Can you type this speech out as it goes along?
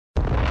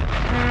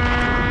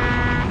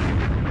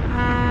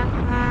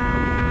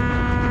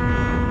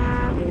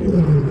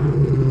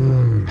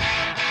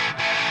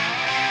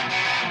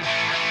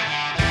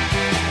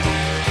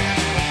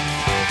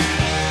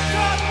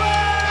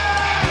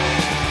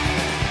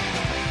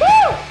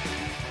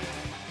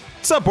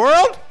What's up,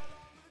 world?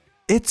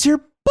 It's your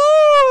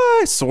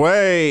boy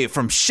Sway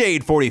from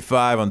Shade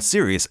 45 on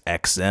Sirius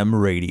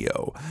XM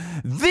Radio.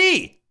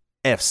 The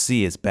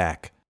FC is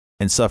back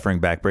and suffering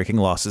back-breaking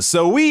losses,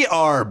 so we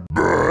are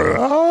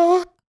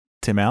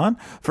Tim Allen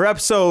for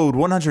episode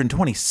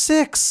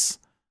 126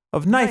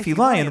 of Knifey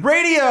Lion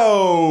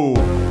Radio. Ooh,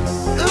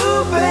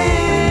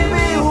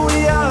 baby,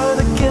 we are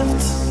the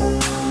gift.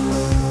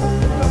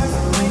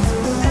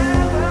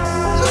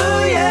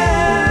 Ooh,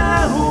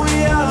 yeah,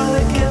 we are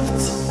the gift.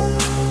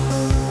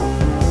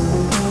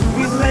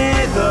 We've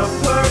made the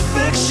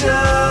perfect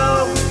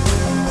show.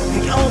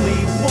 The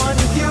only one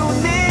you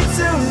need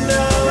to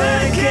know.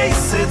 In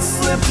case it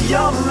slipped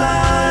your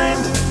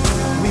mind,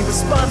 we were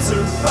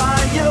sponsored by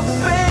your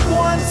big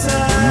one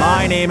time.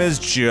 My name is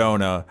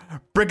Jonah,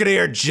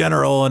 Brigadier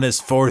General in his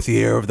 4th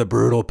year of the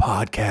brutal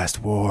podcast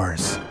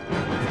wars.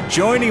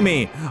 Joining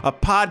me, a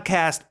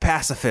podcast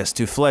pacifist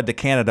who fled to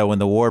Canada when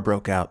the war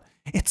broke out.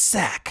 It's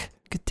Zach.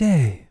 Good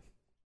day.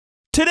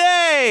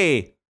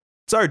 Today,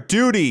 it's our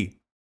duty,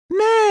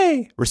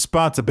 nay,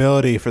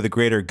 responsibility for the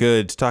greater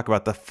good to talk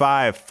about the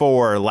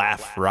 5-4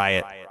 laugh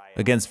riot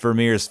against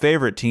Vermeer's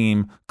favorite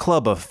team,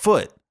 Club of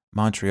Foot,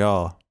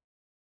 Montreal.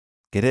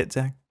 Get it,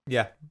 Zach?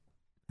 Yeah.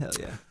 Hell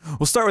yeah.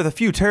 We'll start with a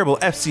few terrible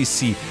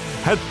FCC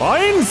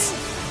headlines.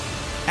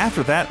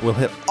 After that, we'll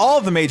hit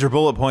all the major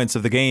bullet points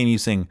of the game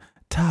using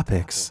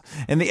topics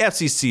in the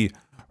FCC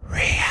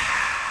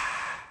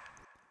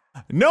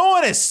No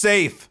one is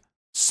safe.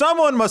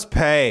 Someone must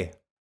pay.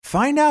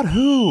 Find out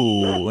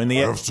who in the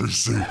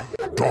FCC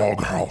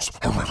doghouse.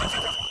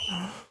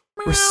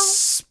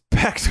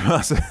 Respect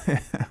must.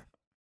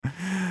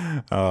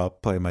 I'll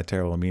play my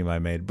terrible meme I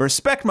made.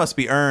 Respect must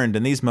be earned,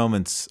 and these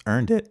moments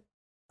earned it.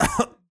 You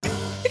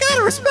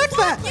gotta respect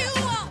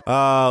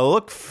that.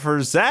 Look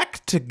for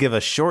Zach to give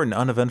a short and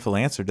uneventful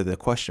answer to the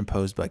question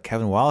posed by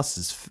Kevin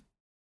Wallace's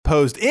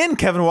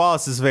Kevin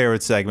Wallace's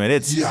favorite segment.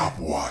 It's Yap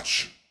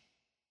Watch.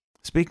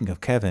 Speaking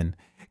of Kevin,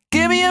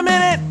 give me a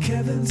minute.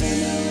 Kevin's in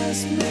the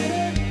last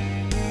minute.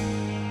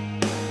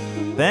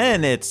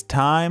 Then it's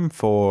time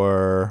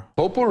for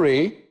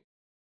Potpourri.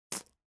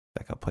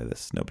 Zach, I'll play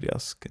this. Nobody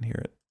else can hear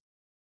it.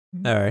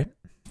 All right.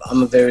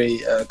 I'm a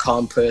very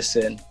calm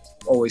person,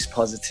 always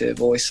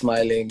positive, always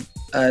smiling.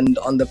 And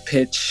on the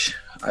pitch,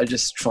 I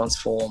just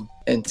transform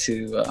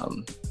into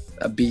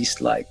a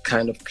beast-like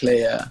kind of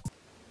player.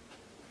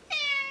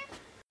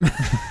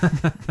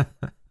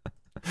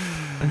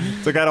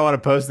 It's like I don't want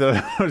to post it.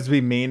 I want to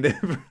be mean to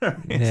him.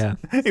 Yeah.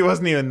 He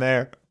wasn't even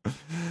there.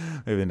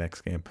 Maybe the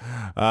next game.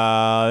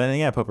 Then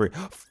yeah, potpourri.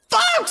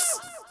 Folks!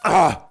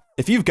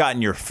 If you've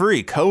gotten your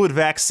free COVID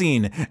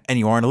vaccine and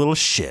you aren't a little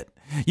shit,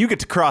 you get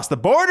to cross the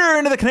border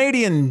into the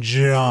Canadian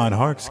John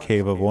Hark's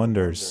Cave of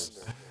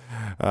Wonders.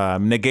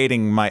 I'm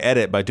negating my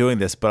edit by doing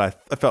this, but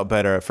I felt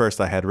better. At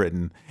first I had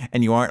written,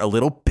 and you aren't a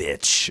little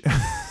bitch.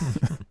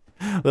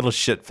 Little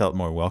shit felt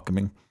more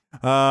welcoming.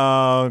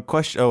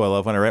 Question. Oh, I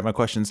love when I write my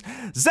questions.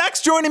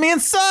 Zach's joining me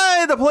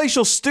inside the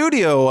palatial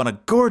studio on a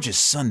gorgeous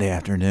Sunday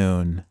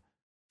afternoon.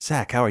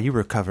 Zach, how are you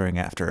recovering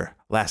after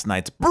last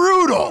night's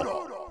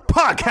brutal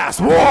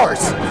podcast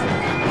wars?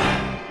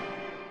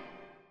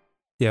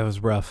 Yeah, it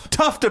was rough.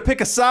 Tough to pick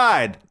a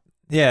side.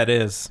 Yeah, it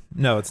is.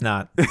 No, it's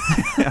not.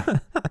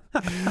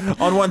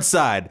 On one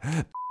side,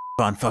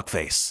 on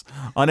fuckface.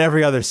 On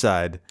every other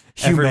side,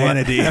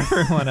 humanity.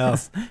 Everyone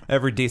else.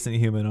 Every decent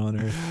human on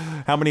earth.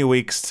 How many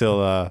weeks till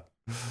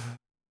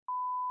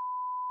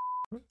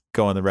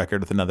go on the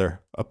record with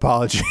another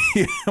apology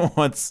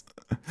once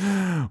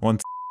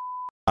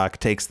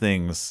takes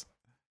things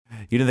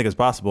you didn't think it was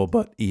possible,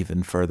 but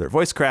even further.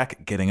 Voice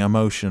crack, getting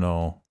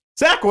emotional.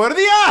 Zach, what are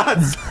the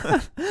odds?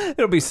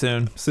 It'll be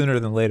soon. Sooner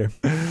than later.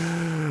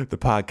 The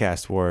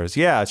podcast wars.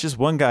 Yeah, it's just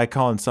one guy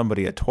calling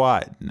somebody a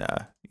twat. And,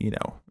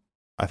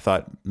 I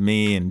thought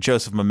me and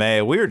Joseph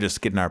Mamea, we were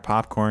just getting our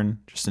popcorn,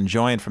 just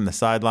enjoying from the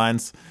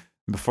sidelines.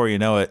 Before you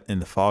know it, in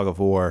the fog of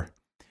war,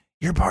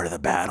 you're part of the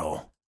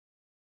battle.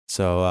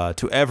 So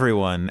to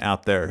everyone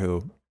out there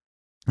who,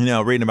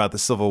 reading about the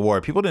Civil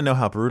War, people didn't know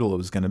how brutal it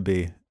was going to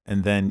be.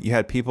 And then you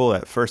had people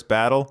at first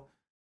battle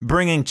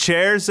bringing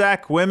chairs,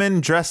 Zach, women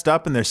dressed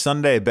up in their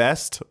Sunday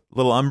best,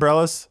 little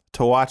umbrellas,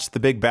 to watch the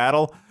big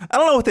battle. I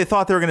don't know what they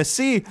thought they were going to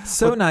see.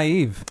 So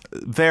naive.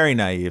 Very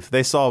naive.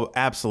 They saw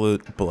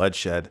absolute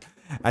bloodshed.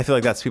 I feel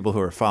like that's people who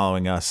were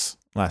following us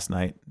last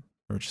night.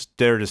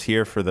 They're just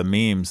here for the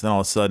memes. Then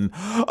all of a sudden,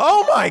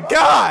 oh my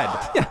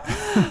God!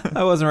 Yeah,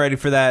 I wasn't ready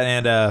for that.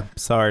 And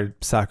sorry,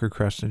 Soccer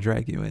Crush, to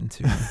drag you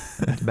into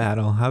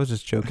battle. I was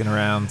just joking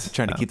around.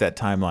 Trying to keep that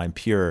timeline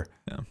pure.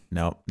 Yeah.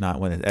 No, not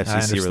when it's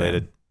FCC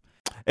related.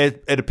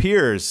 It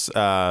appears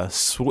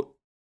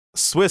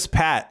Swiss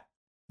Pat,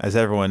 as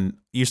everyone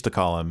used to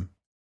call him,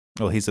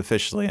 well, he's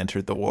officially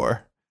entered the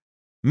war.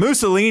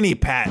 Mussolini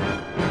Pat.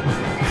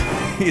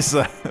 He's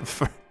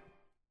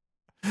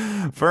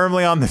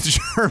firmly on the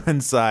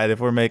German side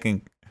if we're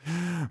making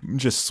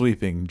just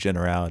sweeping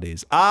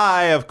generalities.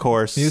 I, of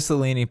course.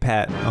 Mussolini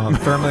Pat,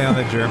 firmly on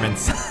the German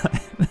side.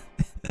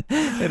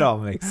 It all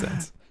makes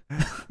sense.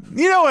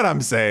 You know what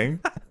I'm saying?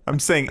 I'm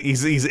saying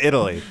he's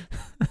Italy.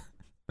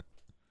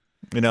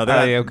 You know,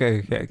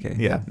 Okay.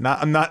 yeah.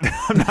 I'm not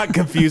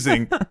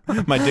confusing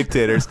my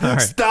dictators. right.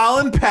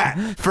 Stalin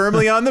Pat,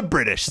 firmly on the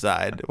British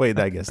side. Wait,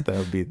 I guess that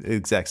would be the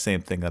exact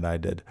same thing that I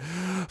did.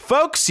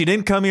 Folks, you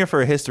didn't come here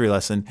for a history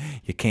lesson.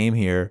 You came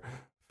here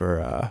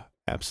for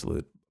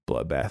absolute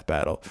bloodbath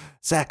battle.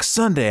 Zach,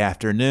 Sunday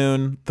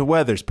afternoon. The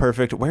weather's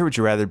perfect. Where would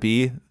you rather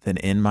be than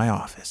in my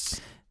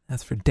office?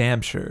 That's for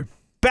damn sure.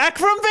 Back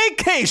from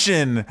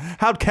vacation.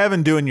 How'd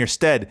Kevin do in your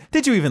stead?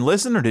 Did you even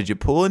listen or did you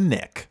pull a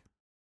Nick?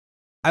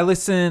 I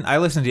listened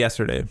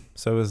yesterday,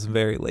 so it was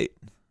very late.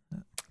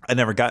 I'd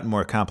never gotten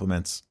more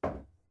compliments.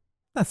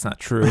 That's not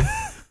true.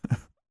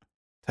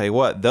 Tell you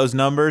what, those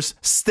numbers,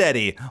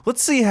 steady.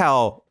 Let's see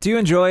how. Do you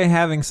enjoy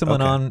having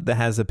someone Okay. on that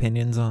has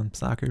opinions on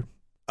soccer?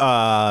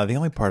 The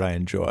only part I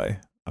enjoy,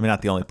 I mean,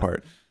 not the only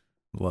part,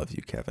 love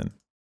you, Kevin,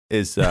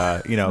 is,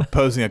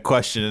 posing a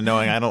question and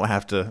knowing I don't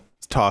have to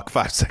talk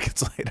 5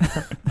 seconds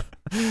later.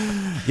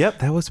 Yep,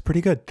 that was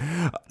pretty good.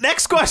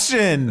 Next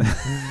question.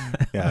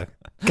 Yeah,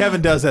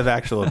 Kevin does have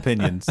actual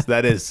opinions.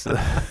 That is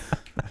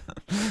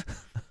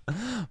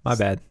My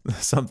bad.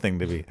 something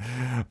to be.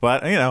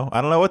 But, I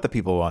don't know what the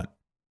people want.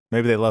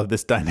 Maybe they love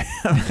this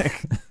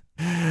dynamic.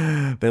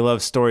 They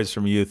love stories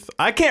from youth.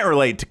 I can't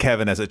relate to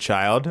Kevin as a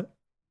child.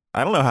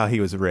 I don't know how he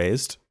was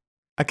raised.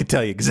 I could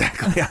tell you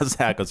exactly how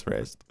Zach was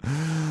raised.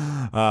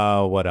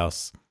 What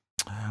else?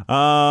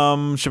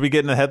 Should we get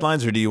in the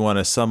headlines or do you want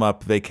to sum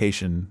up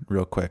vacation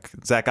real quick?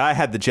 Zach, I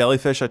had the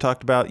jellyfish I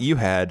talked about. You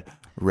had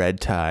red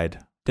tide.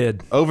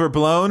 Did.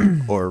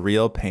 Overblown or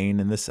real pain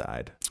in the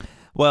side?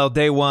 Well,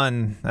 day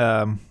one,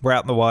 we're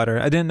out in the water.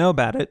 I didn't know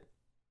about it.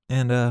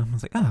 And I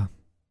was like, oh,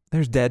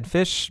 there's dead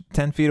fish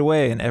 10 feet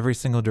away in every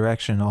single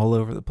direction all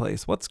over the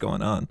place. What's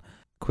going on?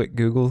 Quick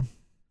Google.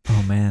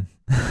 Oh, man.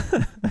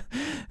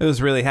 It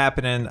was really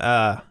happening.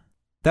 That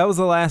was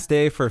the last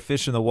day for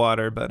fish in the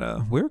water,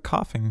 but we were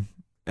coughing.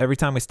 Every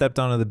time we stepped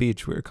onto the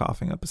beach, we were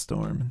coughing up a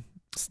storm and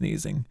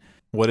sneezing.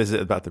 What is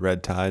it about the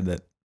red tide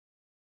that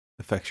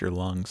affects your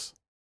lungs?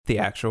 The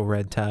actual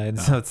red tide.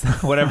 So it's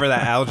whatever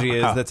that algae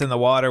is that's in the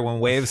water. When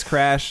waves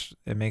crash,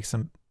 it makes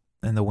them,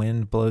 and the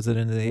wind blows it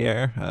into the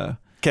air.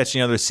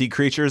 Catching other sea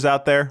creatures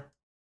out there?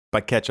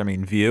 By catch, I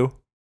mean view.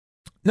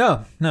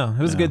 No, it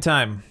was a No. good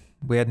time.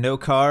 We had no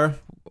car.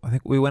 I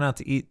think we went out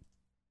to eat.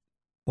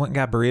 Went and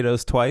got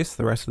burritos twice.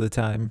 The rest of the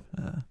time,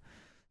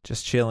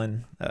 just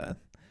chilling.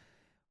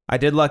 I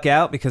did luck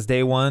out because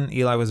day one,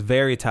 Eli was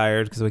very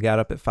tired because we got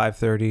up at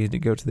 5:30 to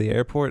go to the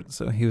airport.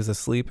 So he was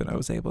asleep and I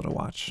was able to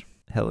watch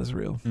Hell is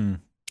Real. It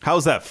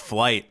How's that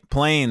flight?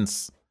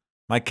 Planes.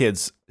 My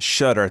kids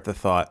shudder at the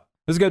thought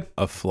was good.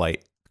 of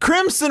flight.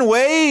 Crimson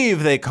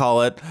Wave, they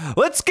call it.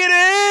 Let's get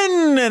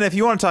in. And if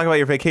you want to talk about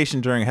your vacation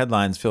during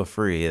headlines, feel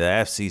free. The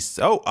FC.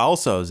 Oh,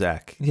 also,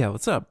 Zach, Yeah,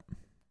 what's up?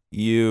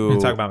 you You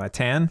talk about my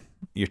tan?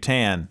 your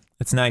tan.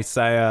 It's nice.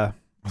 I Yeah,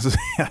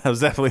 that was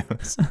definitely.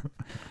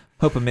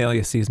 hope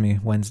Amelia sees me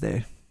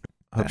Wednesday.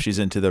 Hope she's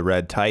into the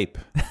red type.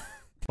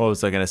 What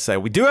was I going to say?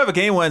 We do have a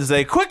game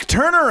Wednesday. Quick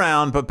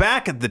turnaround, but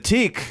back at the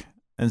Teak.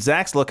 And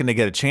Zach's looking to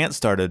get a chant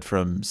started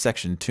from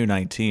section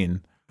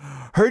 219.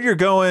 Heard you're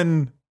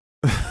going.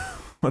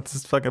 What's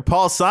this fucking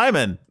Paul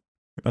Simon?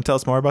 You want to tell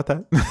us more about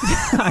that?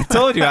 I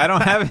told you I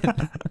don't have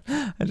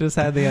it. I just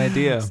had the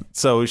idea.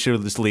 So we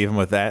should just leave him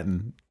with that.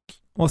 And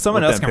Well,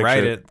 someone Let else them can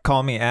write picture it.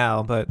 Call me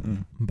Al, but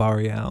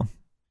Barry Al.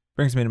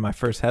 Brings me to my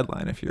first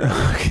headline if you're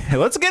okay,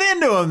 let's get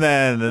into him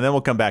then, and then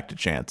we'll come back to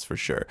chants for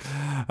sure.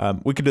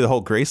 We could do the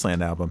whole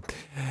Graceland album.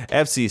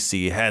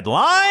 FCC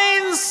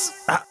headlines.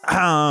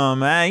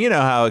 Man, you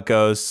know how it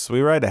goes.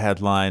 We write a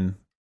headline.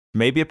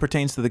 Maybe it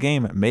pertains to the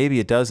game. Maybe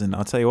it doesn't.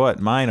 I'll tell you what.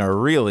 Mine are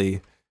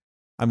really.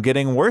 I'm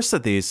getting worse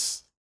at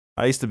these.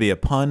 I used to be a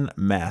pun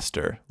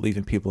master,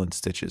 leaving people in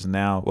stitches.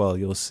 Now, well,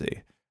 you'll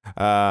see.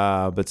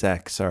 But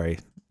Zach, sorry.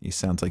 You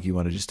sounds like you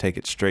want to just take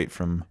it straight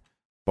from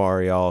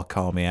Barry Al,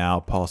 Call Me Al,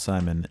 Paul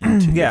Simon.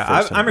 Into your yeah,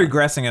 first I'm headline.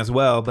 regressing as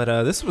well, but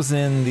this was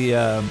in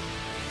the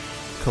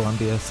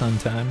Columbia Sun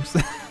Times.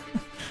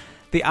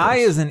 The I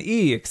is an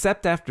E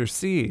except after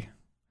C.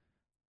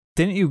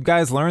 Didn't you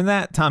guys learn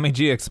that? Tommy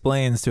G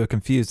explains to a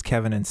confused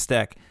Kevin and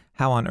Steck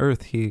how on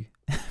earth he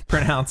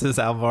pronounces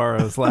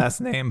Alvaro's last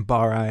name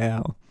Barry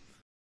Al.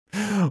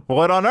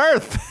 What on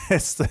earth?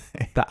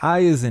 The I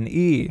is an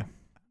E.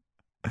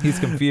 He's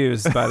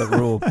confused by the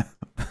rule.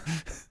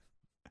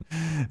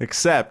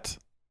 Except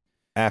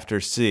after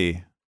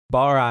C.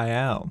 Barry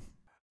Al.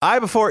 I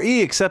before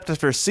E except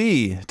after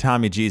C,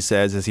 Tommy G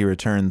says as he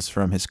returns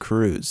from his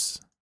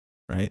cruise.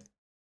 Right?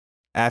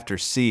 After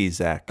C,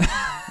 Zach.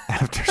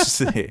 After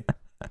C.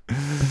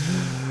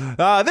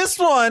 This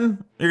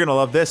one, you're going to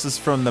love this, is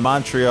from the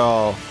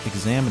Montreal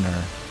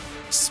Examiner.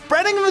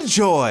 Spreading the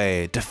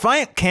joy.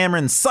 Defiant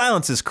Cameron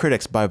silences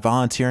critics by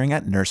volunteering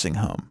at nursing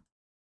home.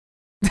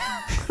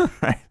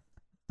 Right?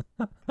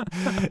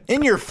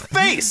 In your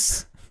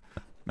face.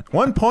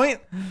 1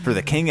 point for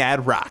the King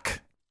Ad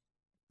Rock.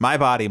 My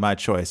body, my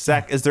choice.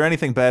 Zach, is there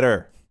anything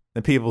better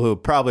than people who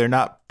probably are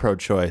not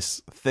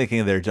pro-choice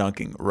thinking they're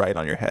dunking right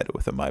on your head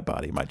with a my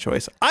body, my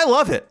choice? I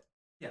love it.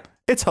 Yeah.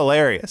 It's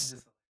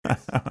hilarious.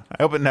 I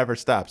hope it never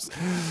stops.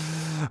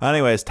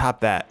 Anyways, top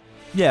that.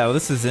 Yeah, well,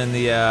 this is in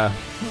the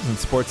this is in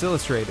Sports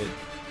Illustrated.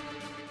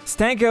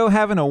 Stanko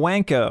having a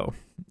wanko.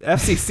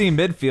 FCC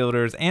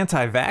midfielder's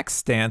anti-vax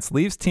stance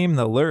leaves team in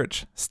the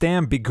lurch.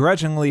 Stam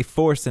begrudgingly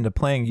forced into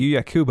playing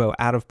Yuya Kubo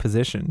out of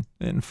position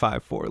in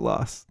 5-4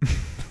 loss.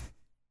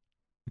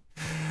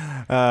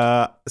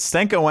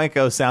 Stanko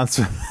Wanko sounds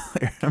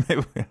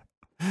familiar.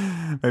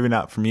 maybe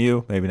not from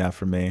you, maybe not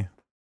from me.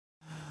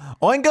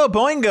 Oingo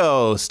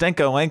boingo,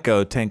 Stanko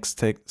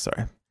Wanko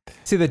sorry.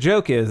 See, the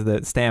joke is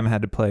that Stam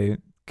had to play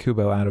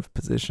Kubo out of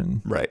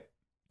position. Right.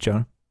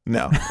 Jonah?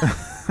 No.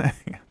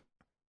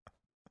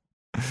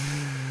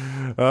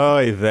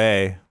 Oy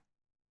vey.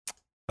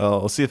 Oh,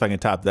 we'll see if I can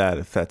top that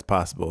if that's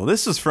possible.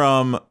 This is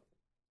from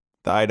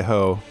the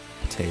Idaho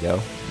Potato,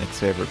 Nick's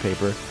favorite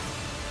paper.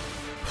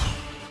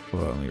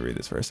 Well, let me read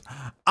this first.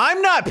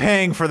 I'm not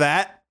paying for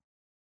that.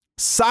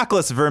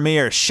 Sockless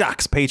Vermeer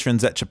shocks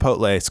patrons at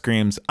Chipotle,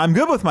 screams, I'm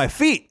good with my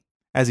feet,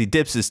 as he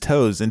dips his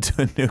toes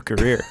into a new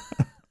career.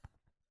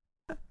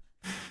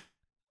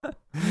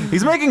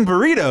 He's making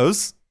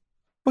burritos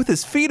with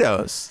his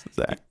feetos,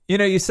 Zach. You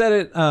know, you said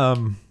it.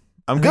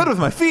 I'm good with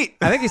my feet.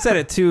 I think you said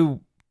it two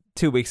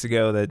weeks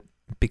ago that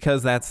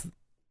because that's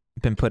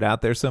been put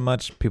out there so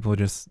much, people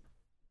just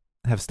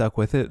have stuck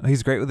with it.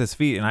 He's great with his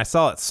feet, and I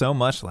saw it so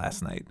much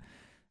last night.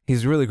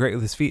 He's really great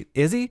with his feet.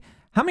 Is he?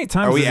 How many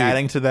times are we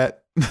adding to that?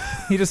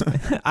 He just.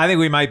 I think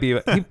we might be.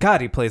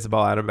 He plays the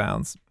ball out of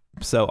bounds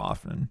so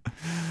often.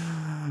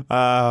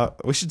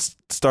 We should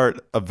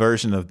start a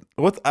version of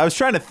what I was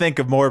trying to think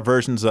of more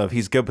versions of.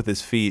 He's good with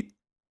his feet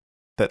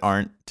that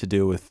aren't to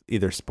do with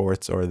either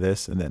sports or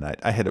this, and then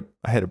I hit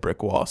a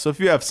brick wall. So if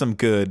you have some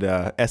good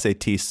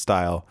SAT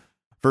style,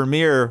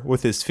 Vermeer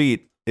with his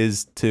feet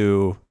is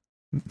to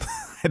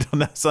I don't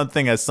know,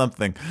 something as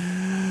something.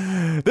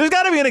 There's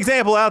got to be an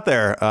example out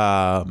there.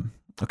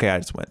 Okay, I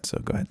just went. So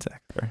go ahead,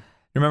 Zach. Sorry.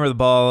 Remember the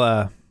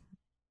ball?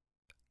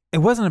 It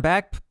wasn't a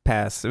back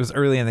pass. It was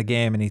early in the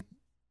game, and he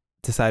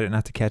decided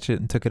not to catch it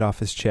and took it off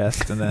his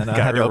chest, and then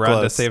had to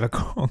run to save a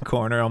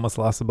corner. Almost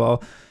lost the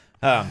ball.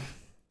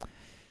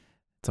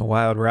 It's a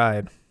wild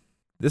ride.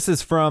 This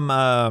is from,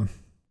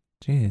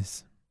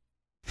 jeez.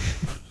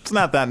 It's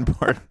not that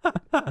important.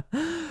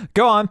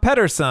 Go on, pet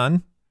her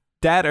son.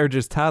 Dad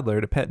urges toddler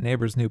to pet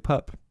neighbor's new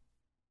pup.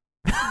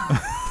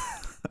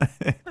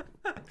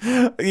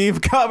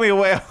 You've caught me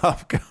way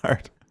off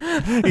guard.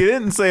 You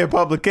didn't say a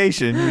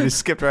publication. You just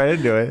skipped right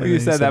into it. You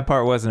said that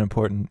part wasn't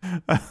important.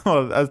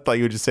 Well, I thought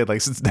you would just say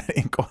like Cincinnati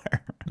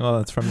Enquirer. Well,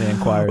 it's from the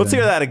Enquirer. Let's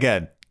hear that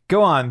again.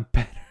 Go on,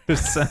 pet her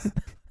son.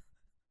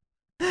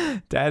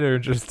 Dad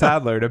urges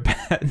toddler to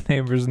pet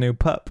neighbor's new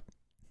pup.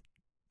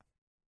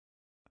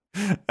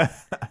 I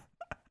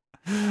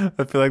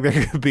feel like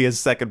there could be a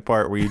second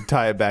part where you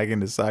tie it back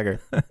into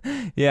soccer.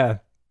 Yeah.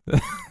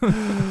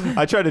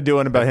 I tried to do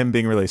one about him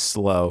being really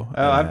slow.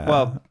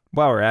 Well,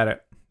 while we're at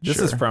it, this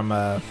is from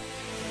the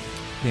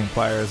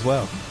Enquirer as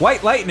well.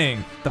 White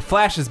Lightning. The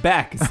Flash is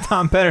back. It's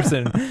Tom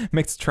Pedersen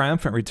makes a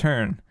triumphant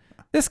return.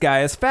 This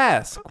guy is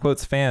fast,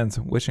 quotes fans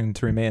wishing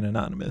to remain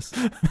anonymous.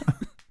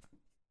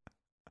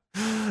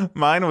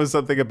 Mine was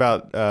something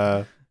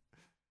about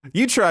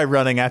you try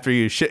running after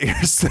you shit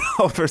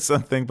yourself or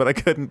something, but I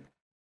couldn't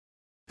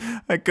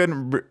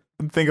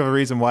think of a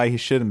reason why he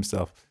shit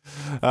himself.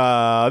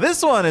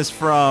 This one is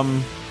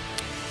from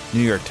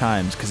New York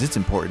Times because it's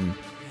important.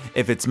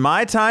 If it's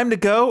my time to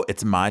go,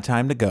 it's my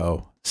time to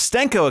go.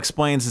 Stenko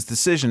explains his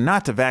decision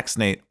not to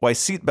vaccinate, why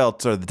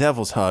seatbelts are the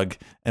devil's hug,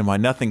 and why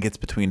nothing gets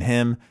between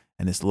him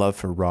and his love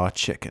for raw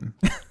chicken.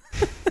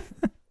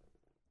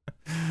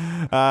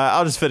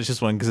 I'll just finish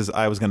this one because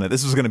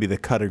this was gonna be the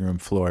cutting room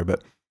floor,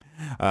 but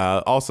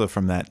also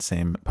from that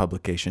same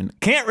publication.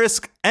 Can't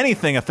risk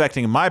anything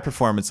affecting my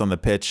performance on the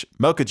pitch.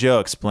 Mocha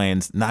Joe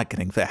explains not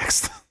getting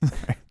vaxxed.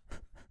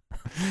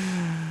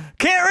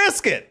 Can't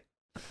risk it.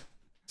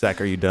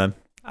 Zach, are you done?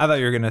 I thought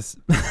you were gonna.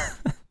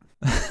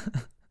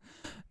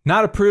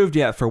 Not approved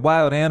yet for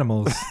wild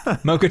animals.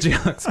 Mocha Joe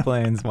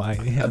explains why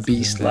he A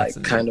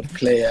beast-like kind of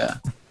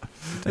player.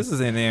 This is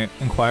in the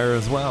Enquirer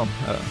as well.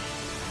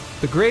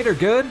 The greater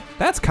good?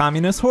 That's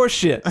communist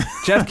horseshit.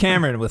 Jeff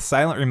Cameron with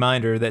silent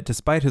reminder that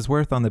despite his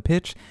worth on the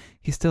pitch,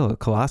 he's still a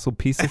colossal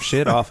piece of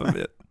shit off of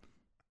it.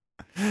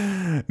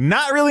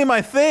 Not really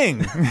my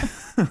thing.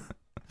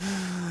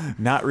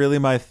 Not really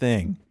my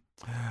thing.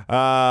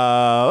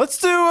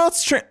 Unless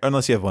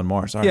you have one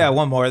more. Sorry. Yeah,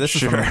 one more. This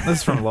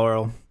is from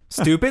Laurel.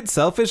 Stupid,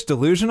 selfish,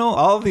 delusional,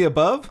 all of the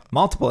above?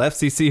 Multiple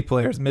FCC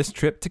players miss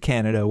trip to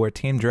Canada where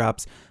team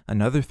drops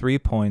another 3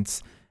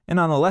 points. And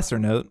on a lesser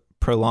note,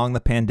 prolong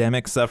the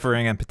pandemic,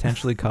 suffering, and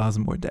potentially cause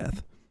more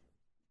death.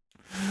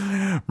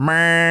 I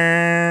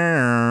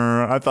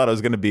thought it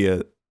was going to be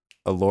a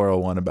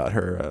Laurel one about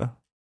her.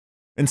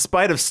 In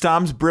spite of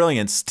Stom's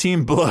brilliance,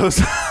 team blows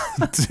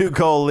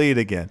 2-goal lead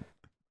again.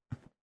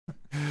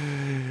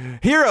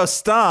 Hero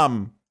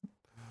Stom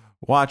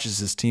watches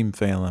his team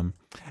fail him.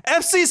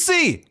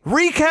 FCC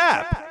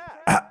recap.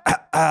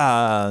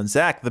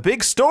 Zach, the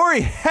big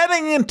story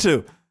heading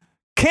into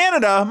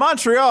Canada,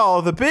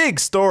 Montreal, the big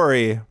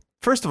story.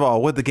 First of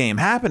all, would the game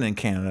happen in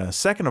Canada?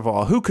 Second of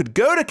all, who could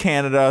go to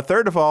Canada?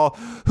 Third of all,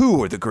 who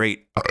were the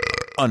great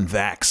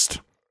unvaxxed?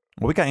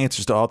 Well, we got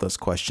answers to all those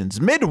questions.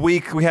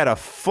 Midweek, we had a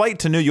flight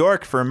to New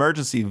York for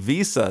emergency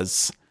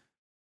visas.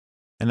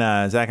 And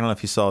Zach, I don't know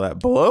if you saw that.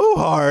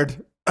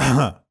 Blowhard,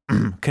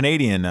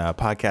 Canadian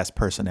podcast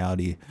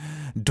personality.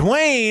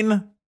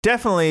 Dwayne,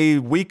 definitely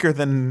weaker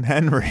than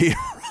Henry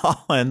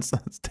Rollins.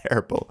 That's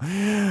terrible.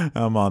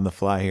 I'm on the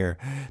fly here.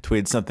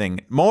 Tweeted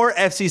something. More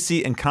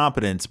FCC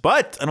incompetence.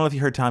 But I don't know if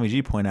you heard Tommy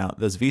G point out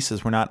those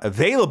visas were not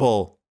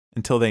available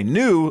until they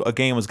knew a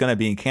game was going to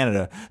be in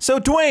Canada. So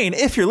Dwayne,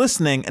 if you're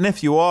listening, and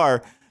if you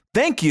are,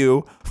 thank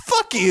you.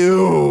 Fuck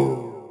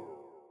you.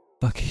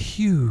 Fuck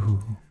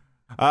you.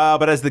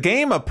 But as the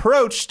game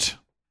approached,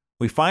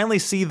 we finally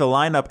see the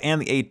lineup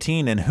and the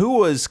 18, and who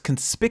was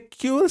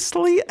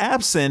conspicuously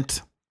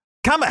absent?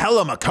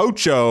 Kamahela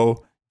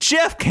Makocho,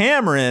 Jeff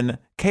Cameron,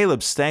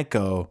 Caleb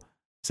Stanko.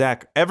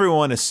 Zach,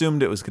 everyone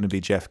assumed it was going to be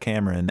Jeff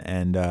Cameron,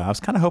 and I was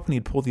kind of hoping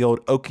he'd pull the old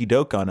okey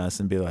doke on us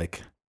and be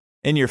like,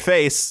 in your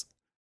face,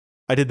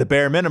 I did the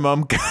bare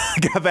minimum,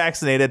 got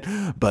vaccinated,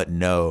 but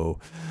no.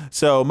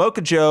 So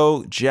Mocha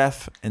Joe,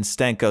 Jeff, and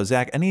Stanko.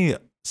 Zach, any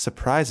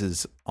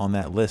surprises on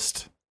that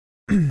list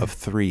of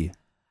 3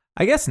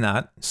 I guess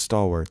not.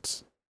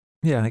 stalwarts?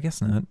 Yeah, I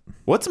guess not.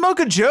 What's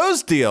Mocha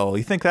Joe's deal?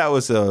 You think that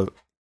was a...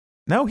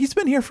 No, he's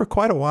been here for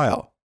quite a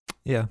while.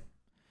 Yeah.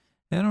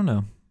 I don't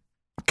know.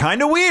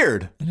 Kind of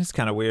weird. It is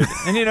kind of weird.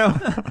 And, you know,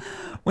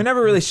 we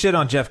never really shit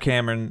on Jeff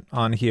Cameron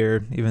on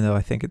here, even though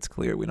I think it's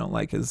clear we don't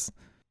like his...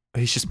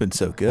 He's just been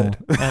so good.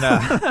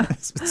 And,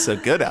 He's been so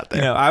good out there.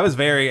 you know, I was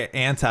very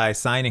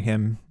anti-signing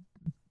him,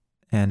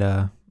 and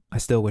I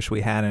still wish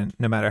we hadn't,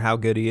 no matter how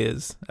good he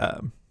is.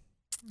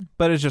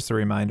 But it's just a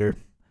reminder.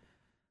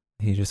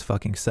 He just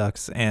fucking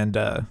sucks. And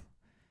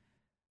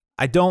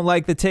I don't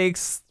like the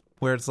takes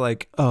where it's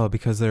like, oh,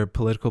 because their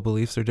political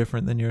beliefs are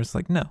different than yours.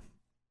 Like, no.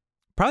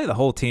 Probably the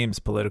whole team's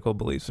political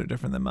beliefs are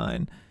different than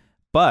mine.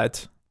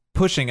 But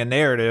pushing a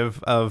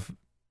narrative of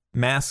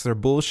masks are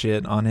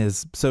bullshit on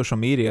his social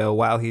media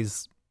while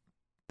he's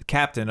the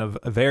captain of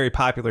a very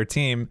popular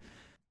team,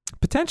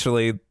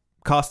 potentially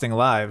costing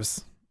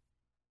lives.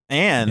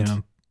 And You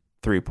know.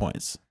 3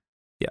 points.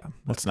 Yeah.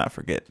 Let's not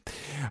forget.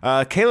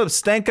 Caleb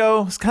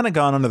Stanko has kind of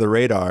gone under the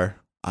radar.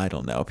 I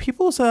don't know.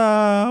 People's,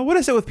 what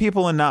is it with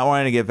people and not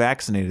wanting to get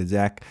vaccinated,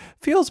 Zach?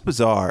 Feels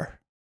bizarre.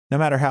 No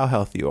matter how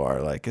healthy you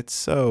are, like, it's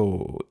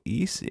so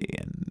easy,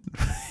 and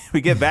we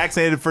get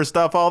vaccinated for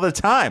stuff all the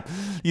time.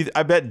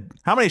 I bet,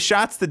 how many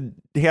shots did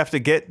he have to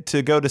get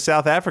to go to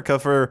South Africa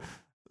for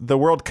the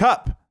World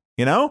Cup?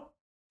 You know?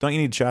 Don't you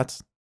need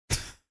shots?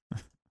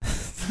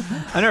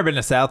 I've never been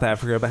to South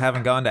Africa, but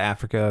haven't gone to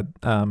Africa.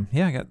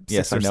 Yeah, I got 6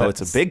 Yes, or I know 7.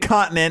 it's a big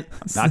continent.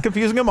 I'm not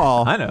confusing them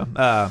all. I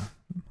know.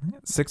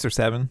 6 or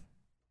 7.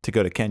 To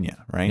go to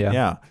Kenya, right?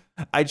 Yeah.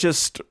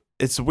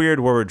 It's weird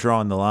where we're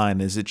drawing the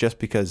line. Is it just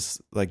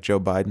because like Joe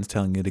Biden's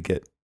telling you to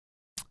get,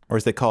 or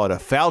as they call it, a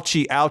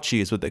Fauci ouchie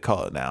is what they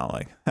call it now.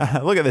 Like,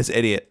 look at this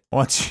idiot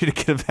wants you to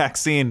get a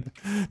vaccine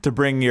to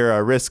bring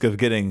your risk of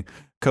getting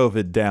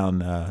COVID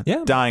down,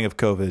 dying of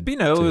COVID. But, you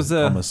know, to it was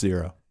almost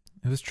zero.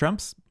 It was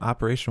Trump's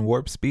Operation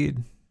Warp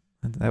Speed.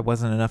 That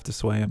wasn't enough to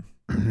sway him.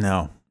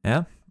 No.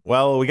 Yeah.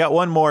 Well, we got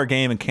one more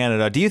game in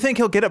Canada. Do you think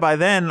he'll get it by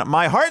then?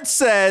 My heart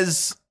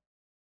says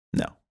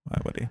no.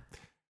 Why would he?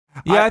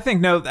 Yeah, I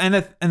think no. And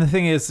the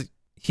thing is,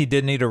 he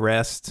did need a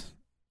rest.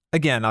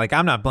 Again, like,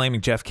 I'm not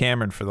blaming Jeff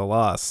Cameron for the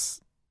loss.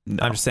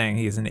 No. I'm just saying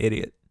he's an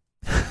idiot.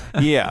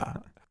 Yeah.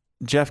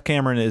 Jeff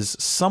Cameron is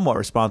somewhat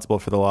responsible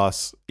for the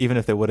loss, even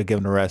if they would have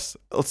given a rest.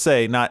 Let's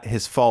say not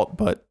his fault,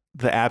 but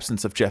the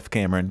absence of Jeff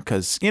Cameron.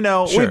 Because, you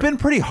know, Sure. we've been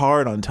pretty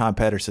hard on Tom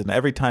Pedersen.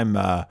 Every time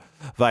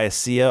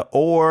Viacia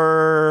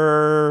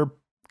or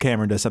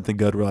Cameron does something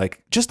good, we're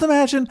like, just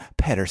imagine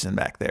Pedersen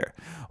back there.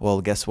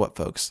 Well, guess what,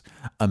 folks?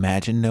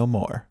 Imagine no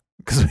more.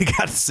 Because we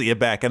got to see it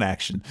back in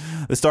action.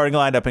 The starting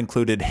lineup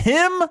included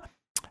him,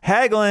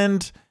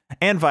 Hagelin,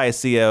 and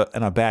Viacia,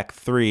 and a back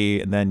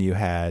 3. And then you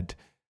had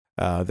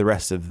the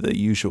rest of the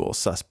usual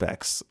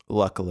suspects.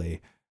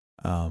 Luckily,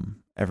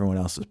 everyone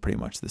else was pretty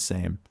much the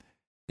same.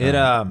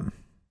 Yeah,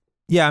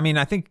 I mean,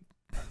 I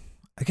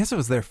guess it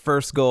was their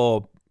first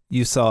goal.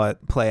 You saw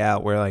it play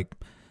out where, like,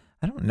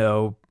 I don't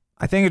know.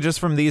 I think it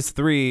just from these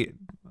 3,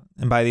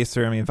 and by these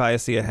 3, I mean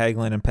Viacia,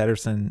 Hagelin, and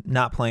Pedersen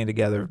not playing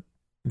together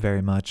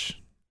very much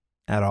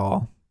at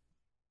all.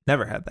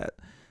 Never had that.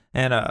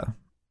 And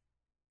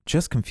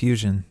just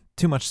confusion.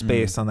 Too much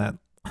space on that.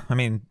 I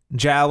mean,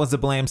 Zhao was to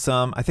blame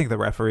some. I think the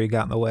referee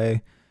got in the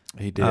way.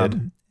 He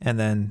did. And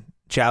then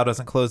Zhao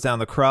doesn't close down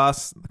the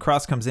cross. The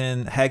cross comes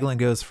in. Hagelin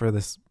goes for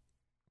this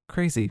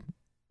crazy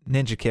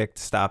ninja kick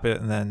to stop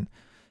it. And then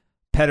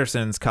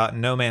Pedersen's caught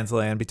in no man's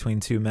land between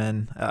 2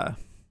 men.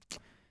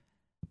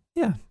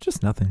 Yeah,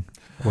 just nothing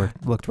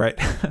looked right.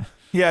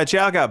 Yeah,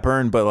 Zhao got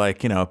burned, but,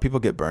 like, you know, people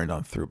get burned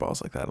on through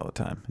balls like that all the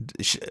time.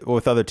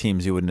 With other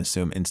teams, you wouldn't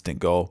assume instant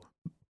goal.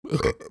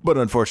 But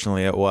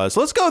unfortunately, it was.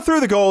 Let's go through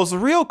the goals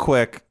real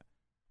quick.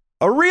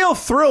 A real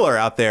thriller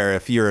out there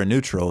if you're a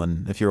neutral.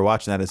 And if you're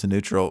watching that as a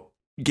neutral,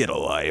 get a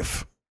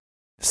life.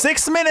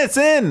 6 minutes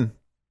in,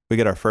 we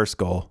get our first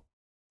goal.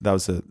 That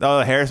was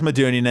Harris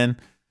Medunjanin.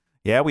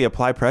 Yeah, we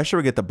apply pressure.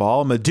 We get the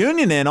ball.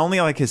 Medunjanin, only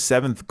like his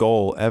 7th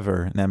goal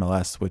ever in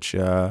MLS, which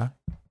kind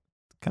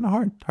of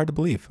hard to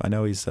believe. I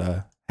know he's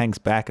hangs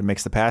back and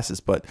makes the passes,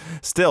 but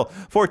still,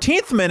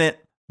 14th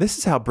minute. This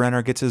is how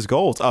Brenner gets his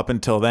goals. Up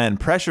until then,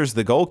 pressures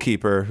the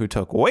goalkeeper, who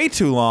took way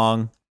too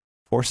long,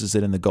 forces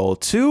it in the goal.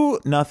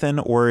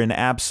 2-0. We're in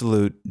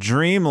absolute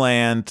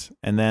dreamland.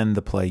 And then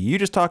the play you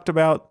just talked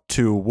about,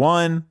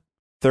 2-1.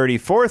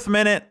 34th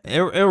minute.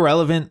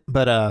 Irrelevant,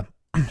 but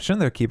shouldn't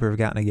their keeper have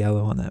gotten a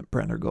yellow on that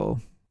Brenner goal?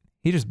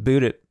 He just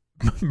booted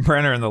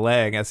Brenner in the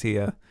leg as he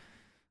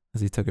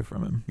took it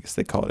from him. I guess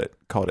they called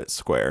it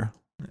square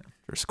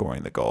for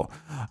scoring the goal.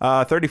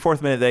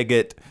 34th minute, they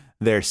get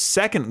their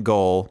second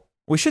goal.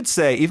 We should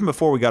say, even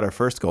before we got our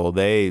first goal,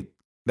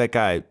 that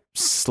guy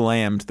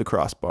slammed the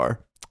crossbar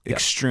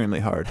extremely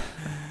hard.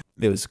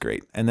 It was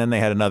great. And then they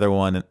had another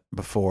one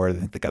before I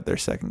think they got their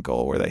second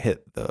goal where they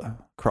hit the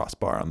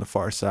crossbar on the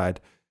far side.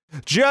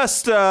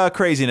 Just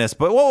craziness.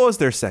 But what was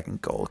their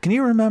second goal? Can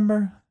you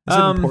remember? Is it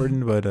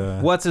important?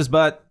 But what's his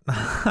butt?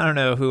 I don't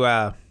know who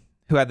had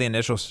the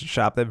initial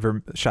shot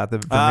that shot the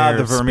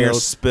Vermeer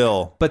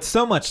spill. But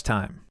so much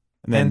time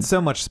and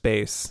so much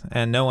space,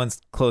 and no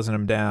one's closing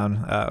him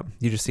down.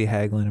 You just see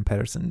Hagelin and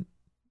Pedersen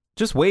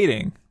just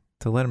waiting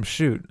to let him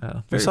shoot.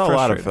 We saw a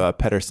lot of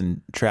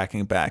Pedersen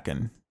tracking back,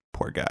 and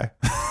poor guy.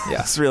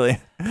 Yeah, it's really.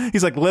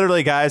 He's like,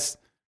 literally, guys,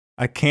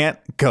 I can't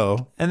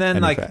go. And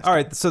then faster. All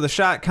right, so the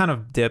shot kind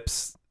of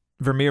dips.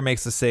 Vermeer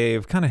makes the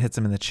save, kind of hits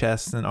him in the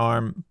chest and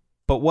arm.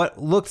 But what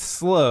looked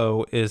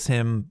slow is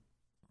him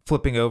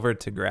flipping over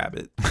to grab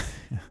it.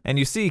 And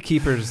you see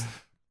keepers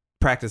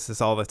practice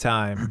this all the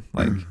time,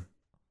 like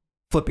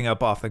flipping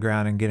up off the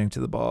ground and getting to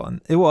the ball.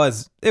 And it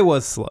was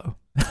slow.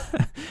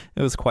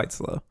 It was quite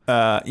slow.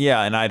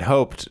 Yeah, and I'd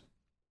hoped,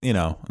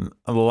 a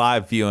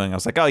live viewing, I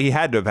was like, oh, he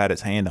had to have had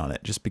his hand on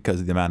it just because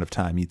of the amount of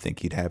time you'd think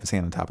he'd have his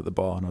hand on top of the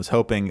ball. And I was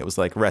hoping it was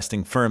like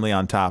resting firmly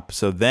on top.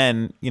 So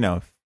then,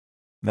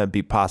 that'd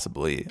be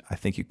possibly,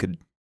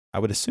 I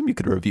would assume you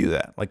could review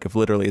that. Like if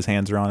literally his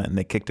hands are on it and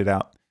they kicked it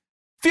out.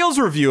 Feels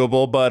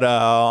reviewable, but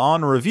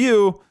on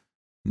review,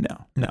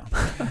 no,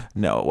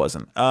 it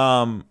wasn't.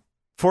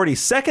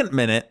 42nd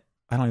minute,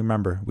 I don't even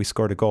remember. We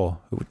scored a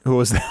goal. Who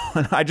was that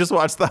one? I just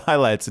watched the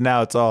highlights and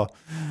now it's all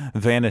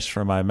vanished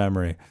from my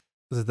memory.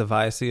 Was it the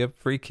Viacia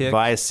free kick?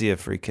 Viacia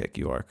free kick,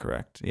 you are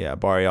correct. Yeah,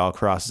 Barreal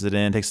crosses it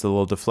in, takes a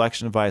little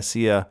deflection.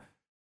 Viacia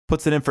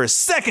puts it in for a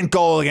second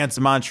goal against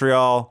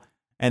Montreal.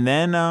 And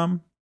then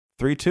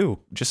 3-2,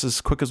 just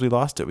as quick as we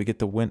lost it, we get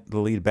the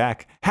lead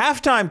back.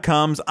 Halftime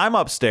comes. I'm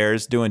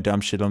upstairs doing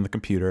dumb shit on the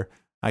computer.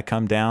 I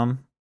come down.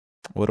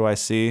 What do I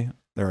see?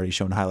 They're already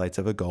showing highlights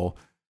of a goal.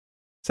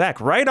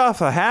 Zach, right off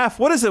a half.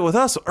 What is it with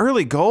us?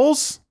 Early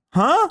goals?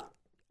 Huh?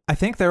 I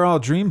think they're all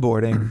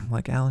dreamboarding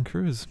like Alan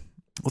Cruz.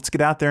 Let's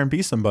get out there and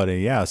be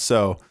somebody. Yeah,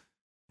 so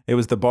it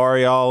was the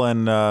Barreal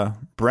and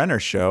Brenner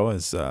show.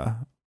 It's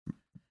a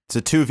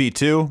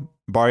 2v2.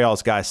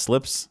 Barreal's guy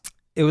slips.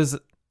 It was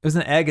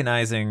an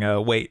agonizing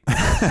wait.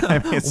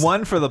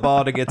 One for the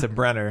ball to get to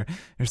Brenner.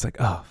 You're just like,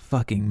 oh,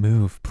 fucking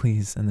move,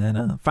 please. And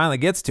then finally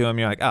gets to him.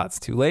 You're like, oh, it's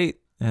too late.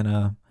 And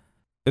it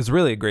was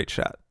really a great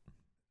shot.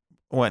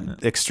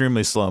 Went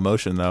extremely slow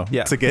motion, though,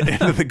 yeah. to get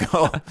into the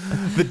goal.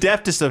 The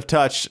deftest of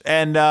touch.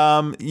 And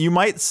you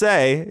might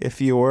say, if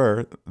you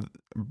were,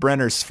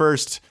 Brenner's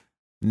first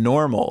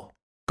normal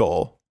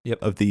goal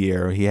of the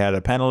year. He had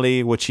a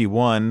penalty, which he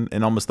won,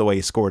 and almost the way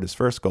he scored his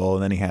first goal.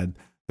 And then he had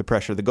the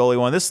pressure of the goalie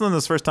won. This was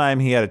the first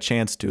time he had a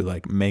chance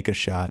to make a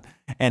shot,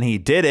 and he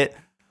did it.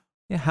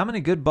 Yeah, how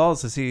many good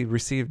balls has he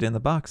received in the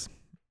box?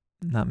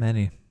 Not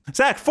many.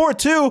 Zach,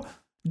 4-2,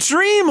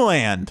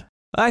 Dreamland.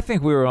 I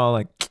think we were all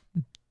like,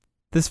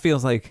 this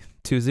feels like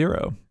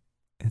 2-0.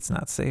 It's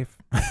not safe.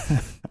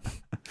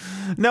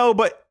 No,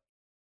 but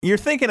you're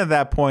thinking at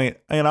that point,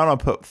 and I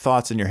don't put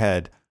thoughts in your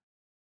head.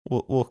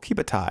 We'll keep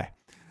a tie.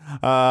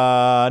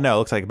 No, it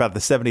looks like about the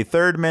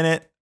 73rd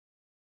minute,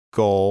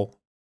 goal.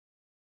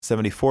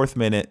 74th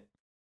minute,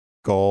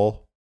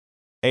 goal.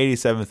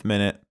 87th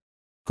minute,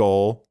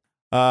 goal.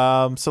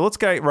 So let's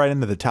get right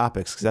into the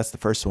topics, because that's the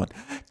first one.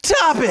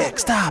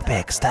 Topics.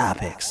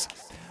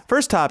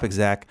 First topic,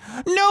 Zach.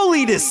 No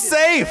lead is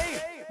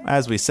safe.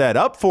 As we said,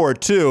 up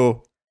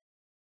 4-2.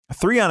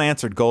 3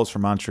 unanswered goals for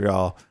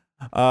Montreal.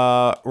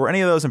 Were any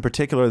of those in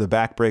particular the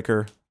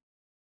backbreaker?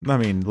 I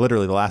mean,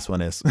 literally the last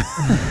one is.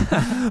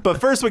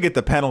 But first we get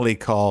the penalty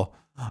call.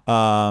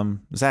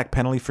 Zach,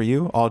 penalty for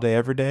you all day,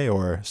 every day,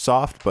 or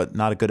soft, but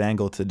not a good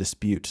angle to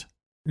dispute?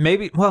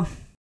 Maybe, well.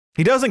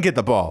 He doesn't get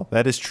the ball.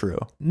 That is true.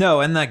 No,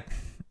 and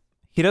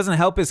he doesn't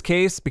help his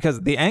case because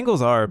the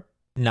angles are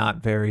not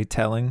very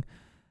telling.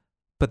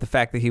 But the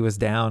fact that he was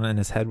down and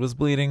his head was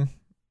bleeding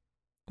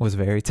was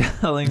very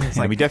telling. It's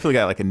he definitely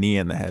got a knee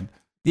in the head.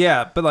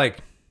 Yeah, but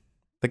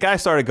the guy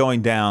started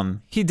going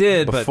down. He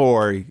did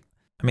before.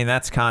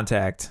 That's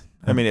contact.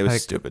 It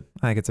was stupid.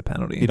 I think it's a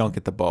penalty. You don't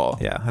get the ball.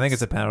 Yeah, I think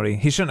it's a penalty.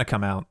 He shouldn't have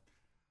come out.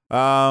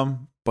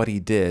 But he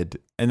did.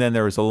 And then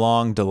there was a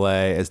long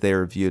delay as they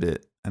reviewed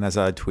it. And as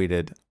I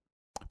tweeted,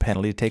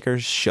 penalty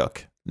takers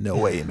shook. No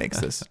way he makes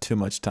this. Too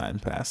much time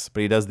pass.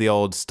 But he does the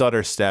old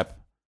stutter step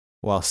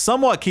while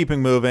somewhat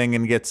keeping moving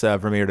and gets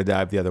Vermeer to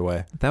dive the other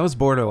way. That was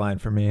borderline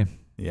for me.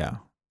 Yeah,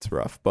 it's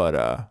rough.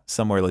 But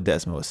somewhere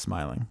Ledesma was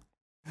smiling.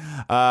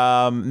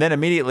 Then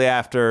immediately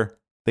after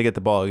they get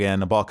the ball again,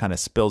 the ball kind of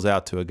spills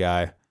out to a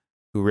guy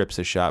who rips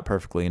a shot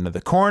perfectly into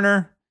the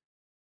corner.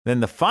 Then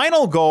the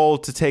final goal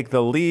to take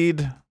the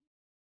lead.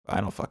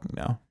 I don't fucking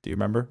know. Do you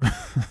remember?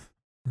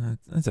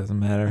 It doesn't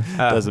matter.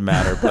 Doesn't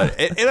matter. But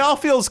it all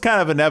feels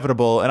kind of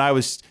inevitable. And I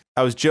was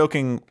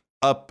joking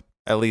up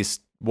at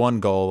least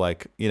one goal,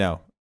 like, you know,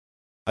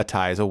 a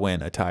tie is a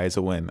win, a tie is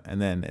a win. And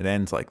then it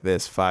ends like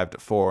this,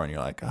 5-4. And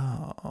you're like,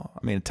 oh,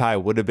 I mean, a tie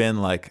would have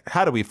been like,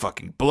 how do we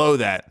fucking blow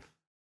that?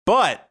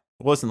 But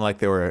it wasn't like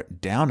they were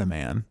down a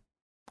man.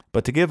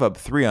 But to give up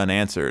 3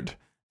 unanswered,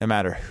 no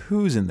matter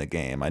who's in the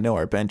game, I know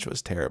our bench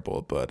was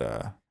terrible,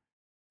 but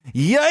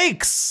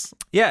yikes!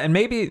 Yeah, and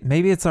maybe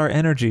it's our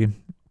energy,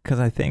 because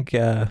I think...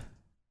 Yeah,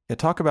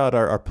 talk about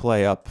our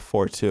play up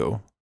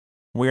 4-2.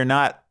 We're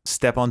not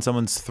step on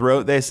someone's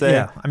throat, they say.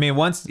 Yeah, I mean,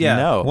 once we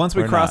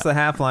we're crossed not. the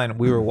half line,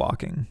 we were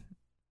walking.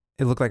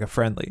 It looked like a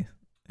friendly.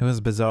 It was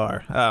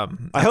bizarre.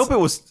 I hope it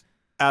was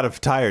out of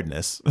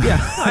tiredness. Yeah,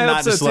 I not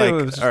hope so just too. like,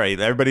 It was all right,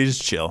 everybody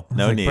just chill. I was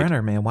No like, need.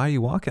 Brenner, man, why are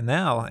you walking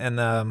now? And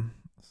I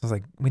was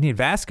like, we need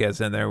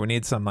Vasquez in there. We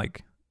need some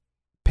like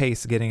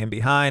pace getting in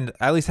behind.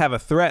 At least have a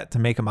threat to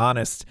make him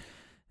honest.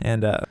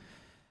 And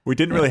We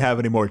didn't really have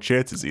any more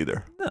chances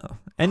either. no,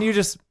 and you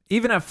just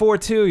even at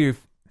 4-2,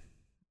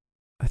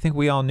 I think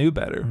we all knew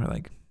better. We're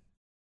like,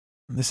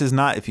 This is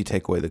not if you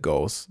take away the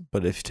goals,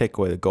 but if you take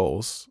away the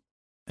goals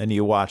and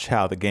you watch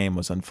how the game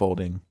was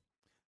unfolding,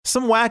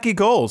 some wacky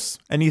goals.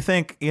 And you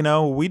think, you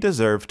know, we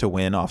deserve to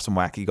win off some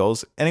wacky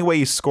goals. Any way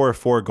you score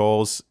 4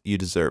 goals, you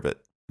deserve it.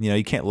 You know,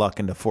 you can't luck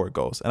into 4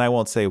 goals. And I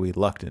won't say we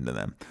lucked into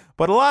them,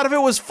 but a lot of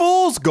it was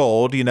fool's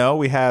gold. You know,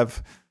 we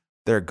have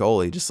their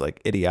goalie just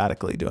like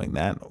idiotically doing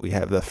that. We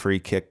have the free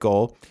kick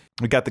goal.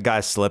 We got the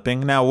guy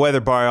slipping. Now, whether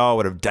Barrial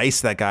would have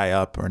diced that guy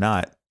up or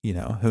not, you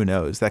know, who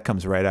knows? That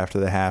comes right after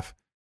the half.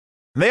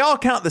 They all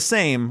count the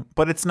same,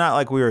 but it's not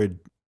like we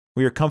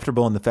were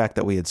comfortable in the fact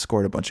that we had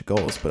scored a bunch of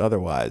goals. But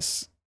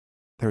otherwise,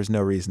 there was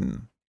no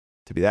reason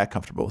to be that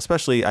comfortable.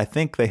 Especially, I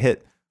think they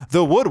hit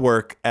the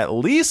woodwork at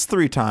least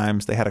 3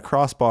 times. They had a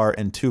crossbar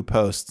and 2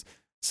 posts.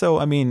 So,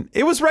 I mean,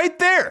 it was right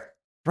there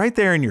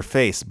in your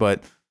face.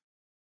 But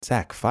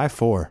Zach,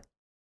 5-4,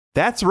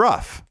 that's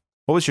rough.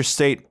 What was your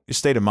state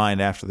of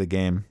mind after the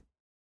game?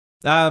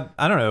 I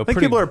don't know. I think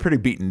people are pretty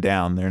beaten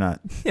down. They're not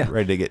Yeah.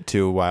 ready to get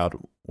too wild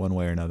one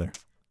way or another.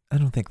 I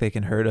don't think they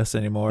can hurt us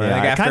anymore. Yeah,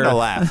 like I kind of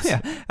laughed. Yeah,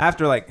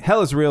 after like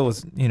Hell is Real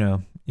was, you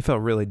know, you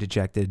felt really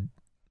dejected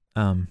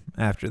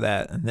after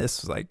that, and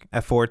this was like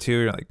at 4-2.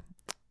 You're like,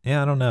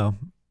 yeah, I don't know.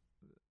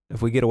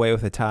 If we get away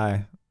with a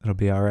tie, it'll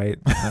be all right.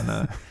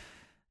 And,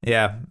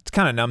 yeah, it's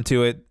kind of numb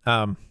to it.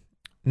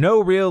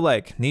 No real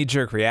like knee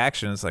jerk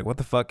reaction. It's like, what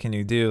the fuck can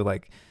you do?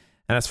 Like,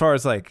 and as far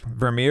as like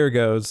Vermeer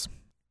goes,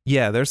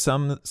 yeah, there's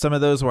some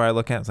of those where I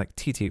look at it's like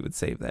TT would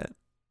save that,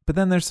 but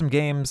then there's some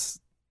games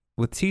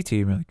with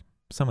TT where like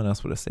someone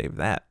else would have saved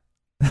that.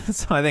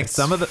 So I think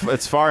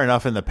it's far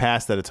enough in the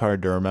past that it's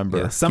hard to remember.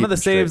 Yeah, some of the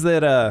saves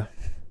that I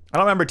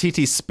don't remember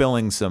TT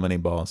spilling so many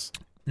balls.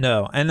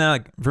 No,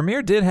 and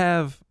Vermeer did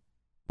have,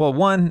 well,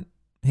 one,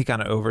 he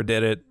kind of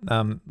overdid it.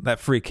 That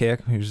free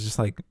kick, he was just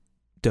like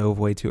dove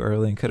way too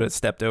early and could have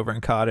stepped over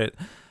and caught it.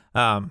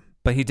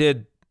 But he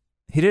did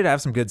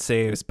have some good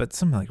saves, but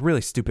some like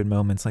really stupid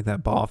moments, like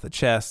that ball off the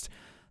chest,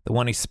 the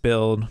one he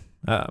spilled.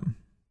 I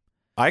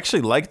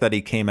actually liked that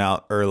he came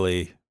out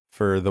early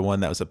for the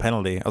one that was a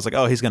penalty. I was like,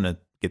 oh, he's gonna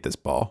get this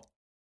ball.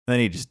 And then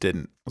he just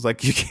didn't. I was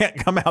like, you can't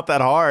come out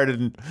that hard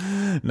and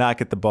not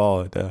get the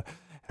ball. It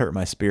hurt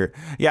my spirit.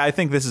 Yeah, I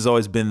think this has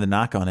always been the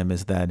knock on him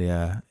is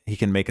that he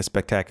can make a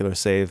spectacular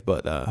save,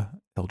 but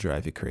he'll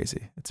drive you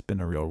crazy. It's been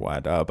a real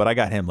wide. But I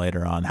got him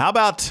later on. How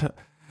about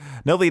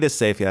no lead is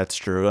safe? Yeah, that's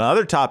true.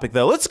 Another topic,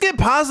 though. Let's get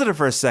positive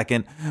for a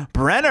second.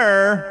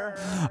 Brenner.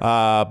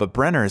 But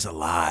Brenner is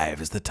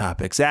alive is the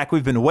topic. Zach,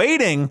 we've been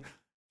waiting.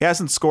 He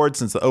hasn't scored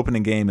since the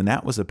opening game, and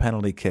that was a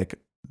penalty kick.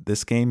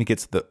 This game, he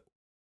gets the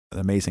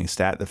amazing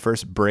stat, the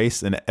first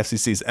brace in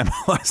FCC's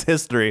MLS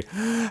history.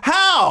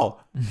 How?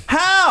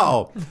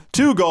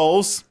 2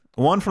 goals,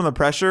 1 from the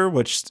pressure,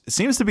 which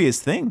seems to be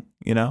his thing.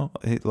 You know,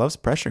 he loves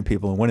pressuring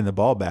people and winning the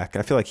ball back.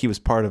 I feel like he was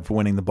part of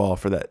winning the ball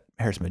for that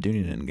Harris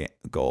Medunian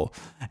goal.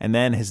 And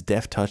then his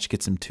deft touch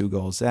gets him 2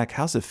 goals. Zach,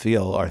 how's it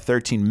feel? Our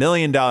 $13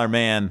 million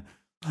man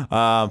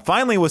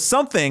finally was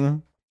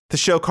something to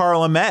show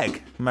Carl and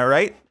Meg. Am I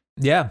right?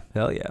 Yeah,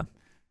 hell yeah.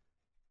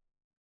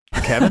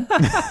 Kevin?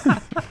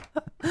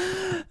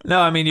 No,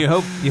 I mean you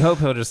hope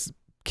he'll just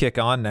kick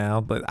on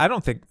now, but I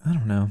don't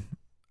know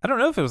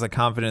if it was a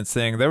confidence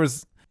thing. There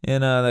was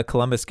in the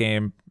Columbus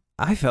game,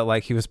 I felt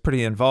like he was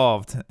pretty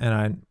involved, and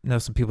I know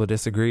some people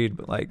disagreed,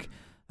 but like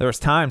there was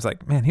times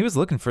like, man, he was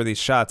looking for these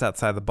shots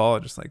outside the ball,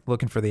 just like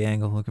looking for the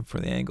angle,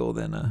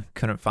 then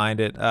couldn't find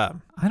it. I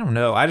don't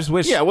know. I just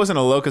wish. Yeah, it wasn't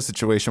a Loca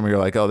situation where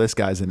you're like, oh, this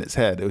guy's in his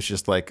head. It was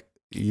just like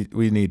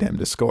we need him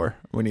to score.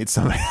 We need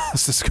somebody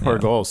else to score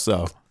goals.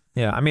 So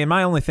Yeah, I mean,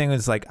 my only thing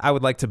is like I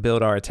would like to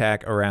build our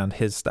attack around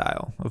his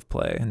style of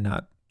play and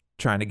not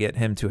trying to get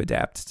him to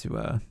adapt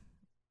to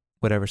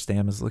whatever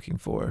Stam is looking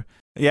for.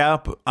 yeah,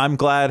 I'm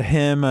glad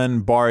him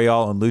and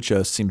Barrial and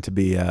Lucho seem to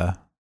be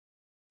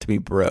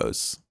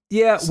bros.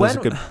 Yeah, So it's a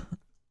good-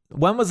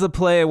 when was the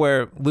play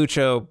where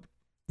Lucho,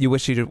 you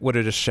wish he would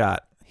have just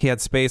shot? He had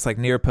space like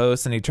near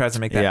post, and he tries to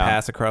make that Yeah.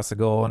 pass across the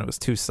goal, and it was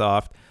too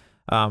soft.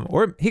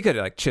 Or he could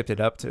have like chipped it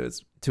up to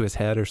his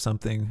head or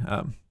something.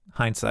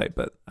 Hindsight,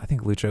 but I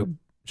think Lucho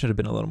should have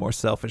been a little more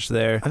selfish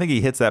there. I think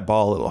he hits that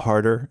ball a little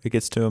harder. It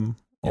gets to him,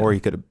 or Yeah. he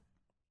could have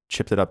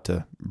chipped it up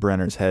to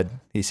Brenner's head.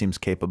 He seems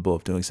capable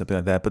of doing something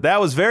like that. But that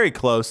was very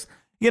close.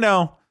 You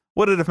know,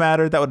 would it have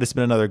mattered? That would have just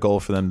been another goal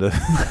for them to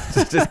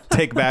to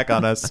take back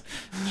on us.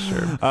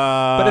 Sure.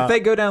 But if they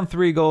go down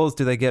 3 goals,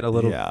 do they get a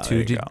little yeah,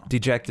 too there you go.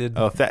 dejected?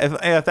 Oh,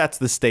 if that's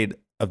the state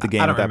of the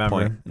game I at don't that remember.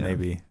 point,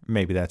 Yeah.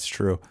 maybe that's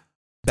true.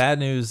 Bad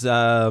news.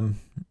 I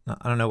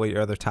don't know what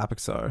your other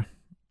topics are.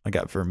 I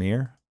got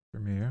Vermeer,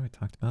 Vermeer, we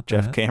talked about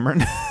Jeff that. Cameron.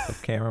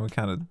 Jeff Cameron, we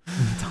kind of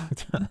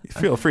talked about.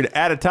 Feel free to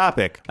add a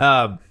topic.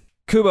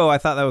 Kubo, I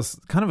thought that was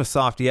kind of a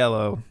soft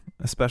yellow,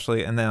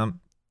 especially, and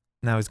then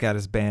now he's got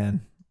his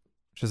ban,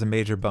 which is a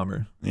major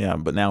bummer. Yeah,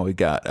 but now we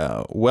got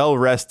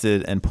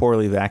well-rested and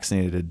poorly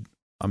vaccinated,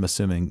 I'm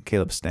assuming,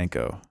 Caleb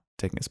Stanko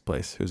taking his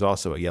place, who's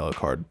also a yellow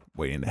card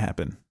waiting to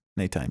happen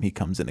anytime he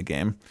comes in a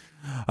game.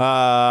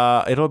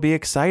 It'll be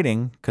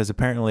exciting because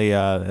apparently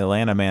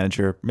Atlanta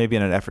manager, maybe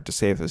in an effort to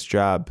save his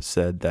job,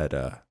 said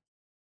that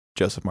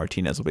Joseph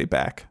Martinez will be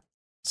back.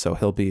 So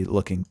he'll be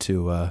looking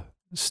to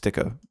stick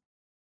a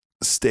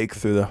stake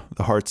through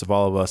the hearts of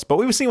all of us. But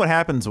we've seen what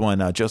happens when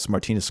Joseph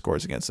Martinez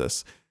scores against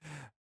us.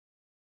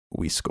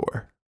 We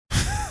score.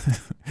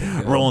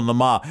 Rolling the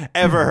maw.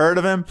 Ever heard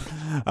of him?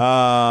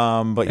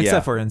 But yeah.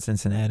 Except for in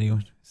Cincinnati,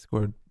 when he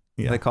scored.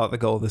 Yeah. They call it the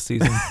goal of the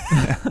season.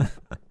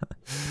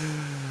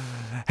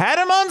 Had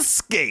him on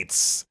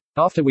skates.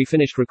 After we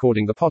finished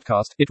recording the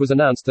podcast, it was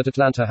announced that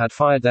Atlanta had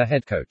fired their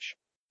head coach.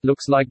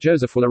 Looks like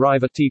Joseph will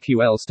arrive at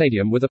TQL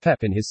Stadium with a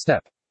pep in his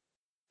step.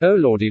 Oh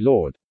lordy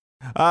lord.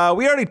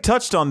 We already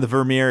touched on the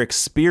Vermeer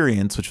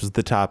experience, which was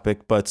the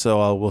topic, but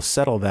so we'll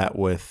settle that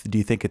with, do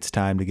you think it's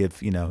time to give,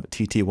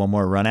 TT one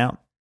more run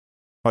out?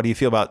 How do you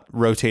feel about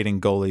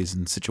rotating goalies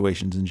and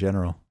situations in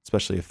general,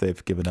 especially if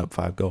they've given up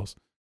 5 goals?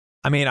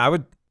 I mean, I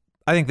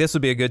think this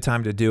would be a good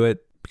time to do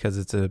it because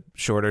it's a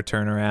shorter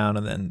turnaround,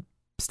 and then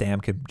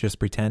Stam could just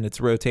pretend it's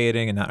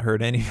rotating and not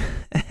hurt any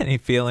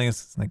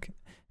feelings. It's like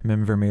him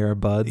and Vermeer are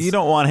buds. You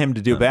don't want him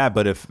to do bad,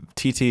 but if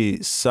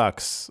TT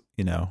sucks,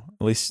 at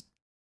least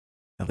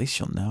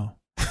you'll know.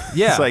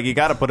 Yeah. It's like you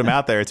got to put him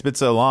out there. It's been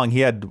so long.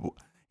 He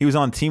was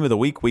on Team of the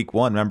Week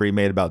 1. Remember, he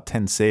made about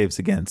 10 saves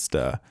against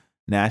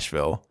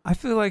Nashville. I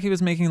feel like he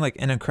was making like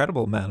an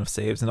incredible amount of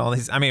saves and all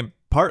these. I mean,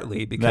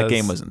 partly because That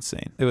game was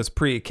insane. it was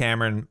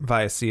pre-Cameron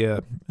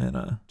Viacia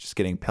and Just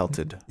getting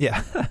pelted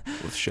yeah.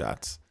 with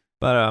shots.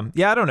 But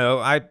yeah, I don't know.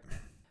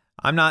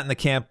 I'm not in the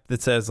camp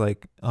that says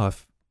like, oh,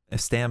 if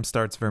Stam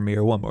starts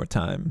Vermeer one more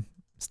time,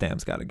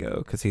 Stam's got to go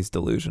because he's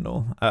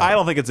delusional. I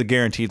don't think it's a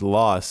guaranteed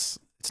loss.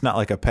 It's not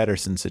like a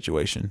Pedersen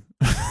situation,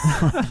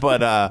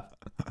 but I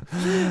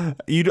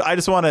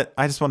just want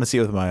to see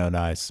it with my own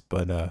eyes.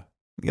 But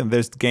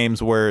there's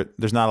games where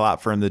there's not a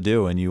lot for him to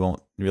do, and you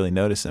won't really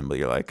notice him. But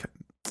you're like,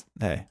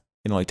 hey,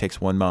 it only takes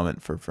one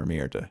moment for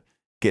Vermeer to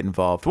get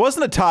involved. It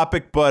wasn't a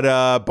topic, but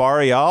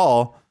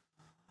Barrial.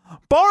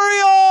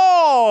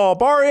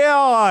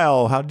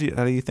 How do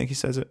you think he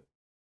says it?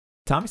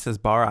 Tommy says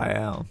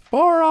Bar-I-L.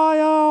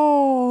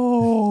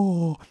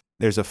 Barrial.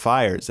 There's a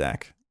fire,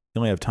 Zach. You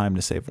only have time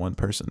to save one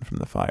person from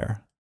the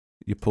fire.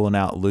 You pulling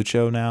out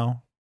Lucho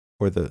now,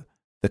 or the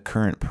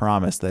current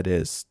promise that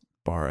is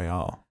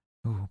Barrial?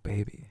 Ooh,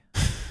 baby.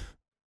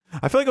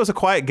 I feel like it was a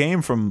quiet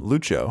game from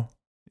Lucho,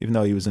 even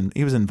though he was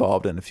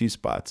involved in a few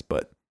spots.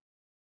 But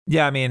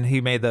Yeah, I mean, he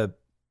made the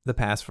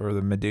pass for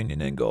the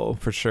Medunian in goal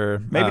for sure.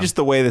 maybe just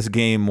the way this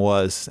game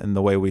was and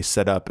the way we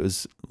set up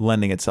is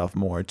lending itself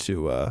more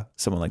to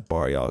someone like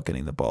Barrial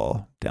getting the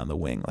ball down the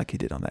wing like he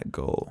did on that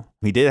goal.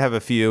 He did have a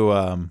few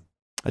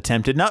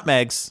attempted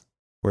nutmegs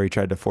where he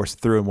tried to force it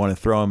through and wanted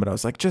to throw him, but I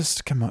was like,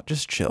 just come on,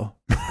 just chill.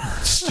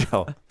 Just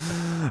chill.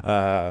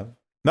 No,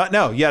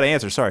 you got to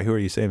answer. Sorry, who are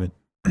you saving?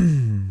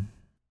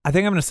 I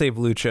think I'm going to save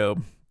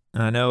Lucho.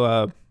 I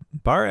know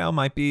Barrial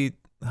might be.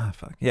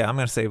 Fuck. Yeah, I'm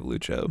going to save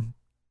Lucho.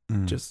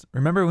 Just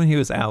remember when he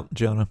was out,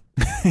 Jonah.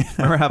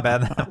 Remember how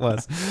bad that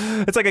was.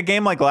 It's like a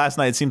game like last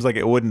night. It seems like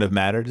it wouldn't have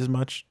mattered as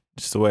much,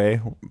 just the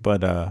way.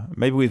 But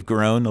maybe we've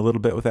grown a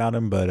little bit without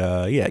him.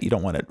 But yeah, you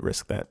don't want to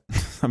risk that.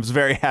 I was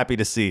very happy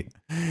to see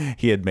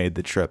he had made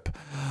the trip.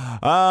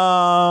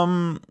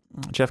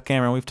 Jeff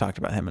Cameron, we've talked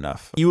about him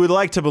enough. You would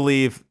like to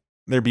believe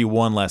there'd be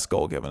one less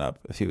goal given up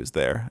if he was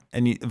there.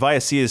 And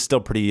Viacia is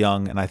still pretty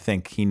young, and I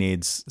think he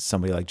needs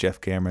somebody like Jeff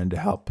Cameron to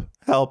help.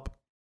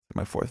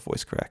 My fourth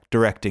voice correct.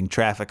 Directing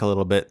traffic a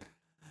little bit.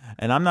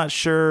 And I'm not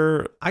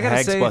sure. I gotta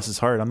Hags say, bless his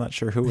heart. I'm not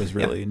sure who was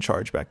really in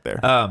charge back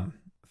there.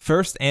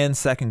 First and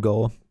second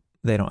goal,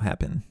 they don't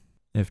happen.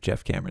 if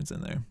Jeff Cameron's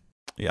in there.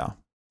 Yeah.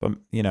 But,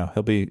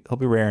 he'll be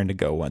raring to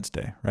go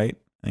Wednesday, right?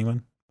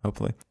 Anyone?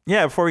 Hopefully.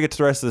 Yeah, before we get to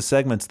the rest of the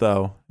segments,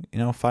 though,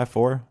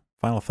 5-4,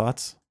 final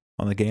thoughts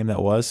on the game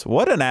that was.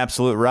 What an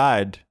absolute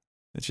ride.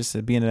 It's just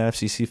that being an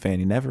FCC fan,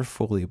 you never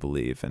fully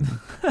believe, and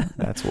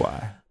that's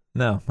why.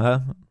 No, I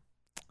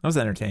was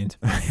entertained.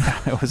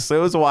 It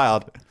was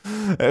wild.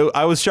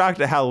 I was shocked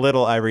at how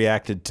little I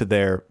reacted to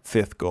their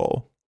fifth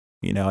goal.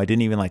 I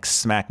didn't even like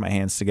smack my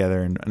hands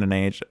together in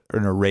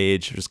a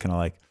rage, just kind of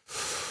like,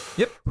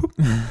 yep.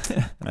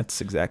 That's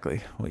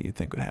exactly what you'd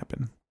think would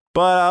happen.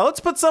 But let's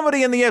put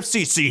somebody in the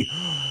FCC.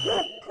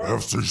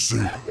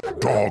 FCC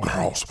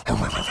Doghouse.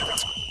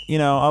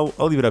 I'll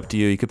leave it up to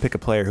you. You could pick a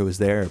player who was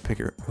there or pick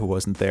who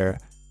wasn't there.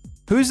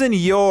 Who's in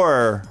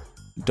your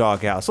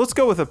doghouse? Let's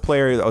go with a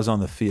player that was on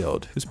the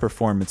field, whose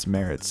performance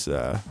merits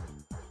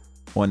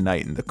one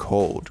night in the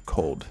cold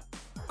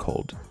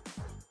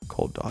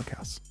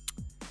doghouse.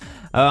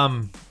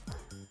 Man,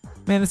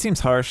 it seems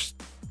harsh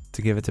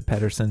to give it to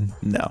Pedersen.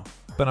 No.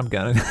 But I'm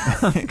going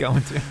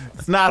to.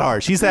 It's not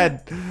harsh. He's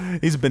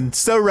been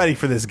so ready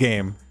for this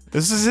game.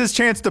 This is his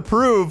chance to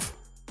prove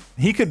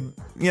he could,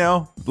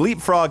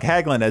 leapfrog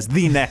Hagelin as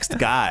the next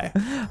guy.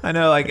 I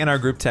know, like in our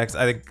group text,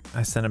 I think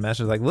I sent a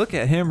message like, look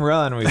at him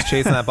run when he was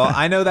chasing that ball.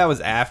 I know that was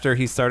after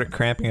he started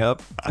cramping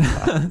up.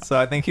 So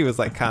I think he was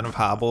like kind of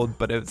hobbled,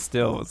 but it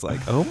still was like,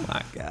 oh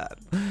my God,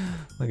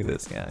 look at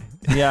this guy.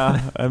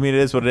 Yeah, I mean,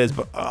 it is what it is.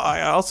 But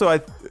I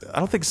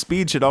don't think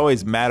speed should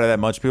always matter that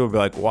much. People would be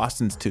like,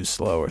 Waston's too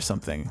slow or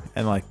something.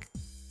 And like,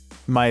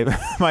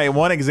 my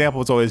one example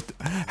was always,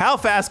 how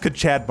fast could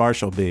Chad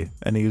Marshall be?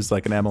 And he was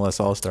like an MLS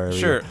All-Star.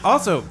 Sure.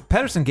 Also,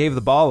 Pedersen gave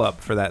the ball up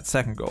for that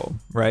second goal,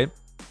 right?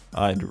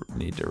 I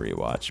need to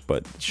rewatch,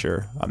 but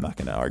sure, I'm not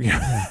going to argue.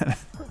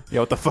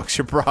 What the fuck's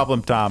your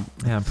problem, Tom?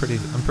 Yeah, I'm pretty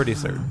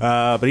certain.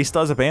 But he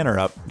still has a banner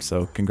up,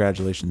 so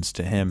congratulations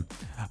to him.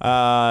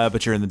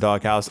 But you're in the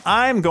doghouse.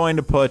 I'm going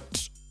to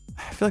put,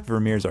 I feel like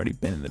Vermeer's already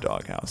been in the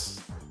doghouse.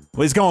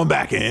 Well, he's going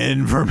back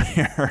in,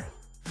 Vermeer.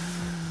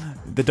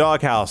 The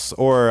doghouse,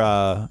 or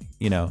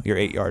your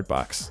 8-yard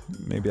box.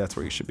 Maybe that's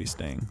where you should be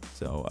staying.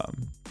 So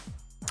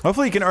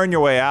hopefully you can earn your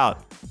way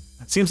out.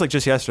 It seems like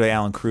just yesterday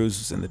Alan Cruz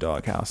was in the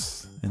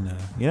doghouse, and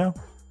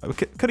I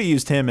could have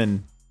used him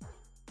and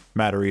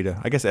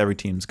Matarrita. I guess every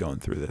team's going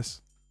through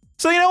this.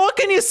 So what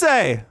can you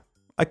say?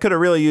 I could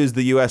have really used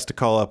the U.S. to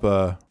call up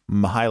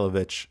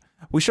Mihailovic.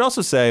 We should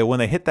also say when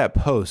they hit that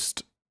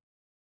post,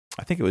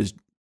 I think it was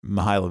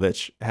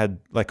Mihailovic had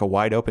like a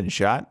wide open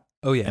shot.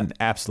 Oh yeah, and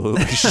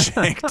absolutely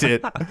shanked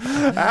it.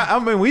 I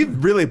mean,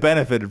 we've really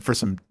benefited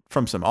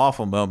from some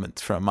awful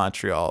moments from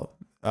Montreal.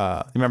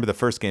 Remember the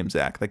first game,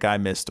 Zach? The guy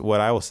missed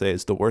what I will say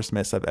is the worst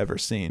miss I've ever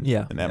seen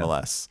in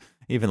MLS. Yeah.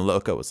 Even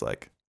Loco was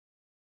like,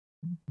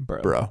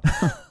 bro.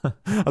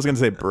 I was gonna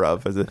say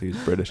bruv as if he was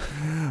British.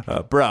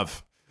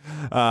 Bruv.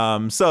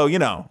 So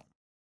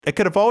it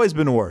could have always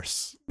been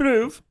worse.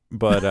 Bruv.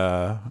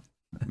 But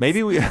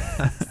maybe we.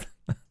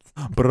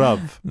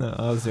 Bruv. No,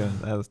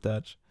 that was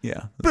Dutch.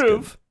 Yeah.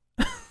 Bruv.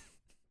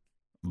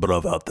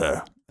 Bruv out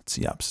there. It's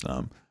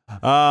Yapstam.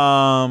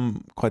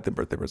 Quite the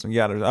birthday present.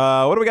 Yeah.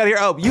 What do we got here?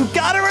 Oh, you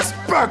gotta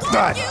respect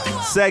that.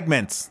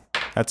 Segments.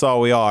 That's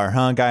all we are,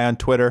 huh? Guy on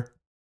Twitter,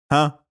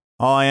 huh?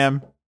 All I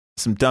am,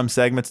 some dumb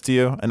segments to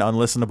you and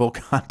unlistenable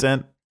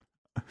content.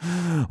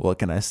 What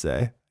can I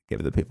say?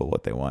 Give the people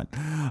what they want.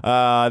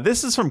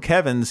 This is from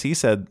Kevin's. He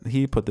said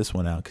he put this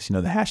one out because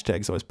the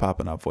hashtag's always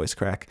popping up. Voice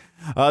crack.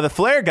 The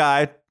flare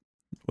guy.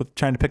 With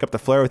trying to pick up the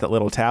flare with that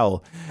little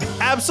towel.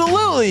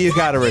 Absolutely, you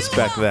gotta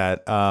respect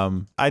that.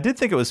 I did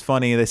think it was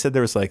funny. They said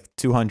there was like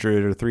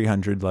 200 or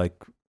 300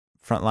 like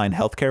frontline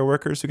healthcare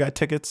workers who got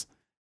tickets.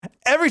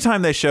 Every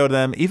time they showed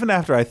them, even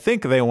after I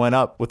think they went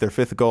up with their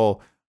fifth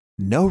goal,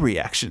 no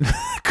reaction.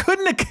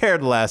 Couldn't have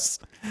cared less.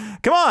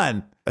 Come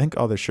on. I think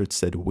all their shirts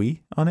said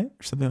 "we" on it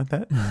or something like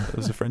that. It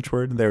was a French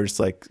word. They were just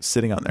like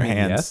sitting on their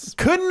hands. Yes.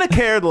 Couldn't have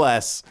cared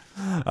less.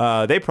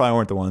 They probably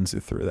weren't the ones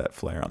who threw that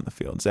flare on the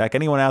field. Zach,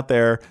 anything out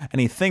there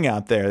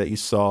that you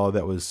saw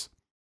that was,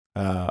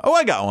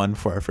 I got one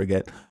before I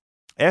forget.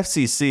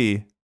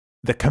 FCC,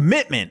 the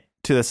commitment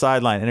to the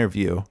sideline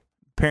interview.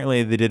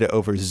 Apparently they did it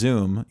over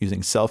Zoom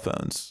using cell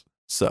phones.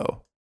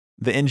 So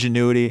the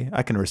ingenuity,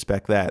 I can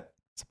respect that.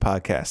 It's a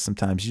podcast.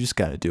 Sometimes you just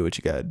got to do what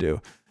you got to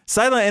do.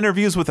 Sideline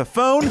interviews with a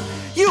phone,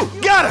 you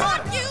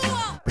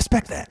gotta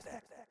respect that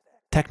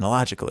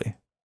technologically.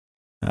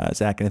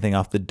 Zach, anything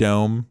off the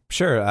dome?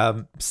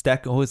 Sure.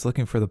 Steck always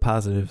looking for the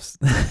positives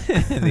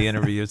in the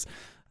interviews.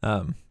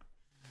 I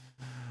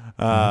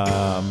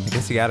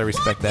guess you gotta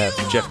respect that.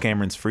 Jeff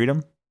Cameron's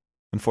freedom,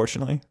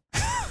 unfortunately.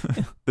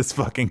 This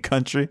fucking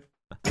country.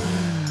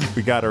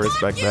 We gotta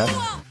respect that.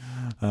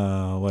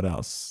 What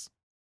else?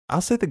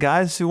 I'll say the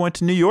guys who went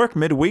to New York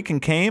midweek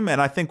and came,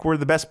 and I think were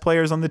the best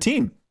players on the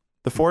team.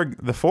 The four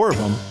of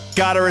them.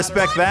 Gotta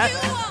respect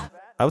that.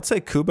 I would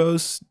say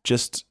Kubo's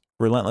just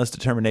relentless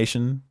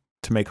determination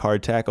to make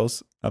hard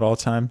tackles at all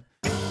time.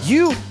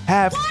 You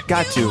have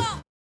got to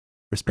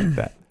respect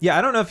that. Yeah,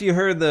 I don't know if you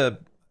heard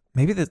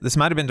maybe this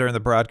might have been during the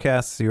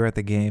broadcast, so you were at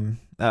the game.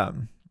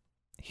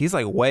 he's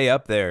like way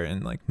up there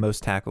in like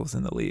most tackles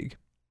in the league.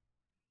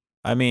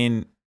 I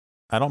mean,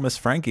 I don't miss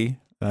Frankie.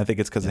 And I think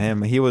it's because of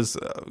him. He was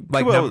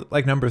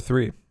like number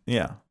 3.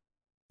 Yeah.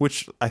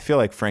 Which I feel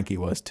like Frankie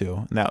was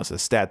too. And that was a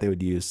stat they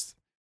would use.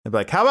 They'd be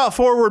like, how about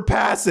forward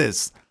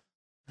passes?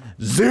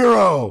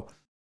 0.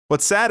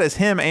 What's sad is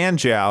him and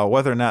Zhao,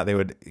 whether or not they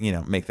would,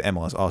 make the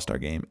MLS All-Star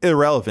game,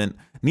 irrelevant.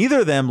 Neither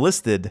of them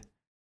listed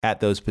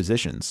at those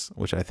positions,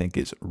 which I think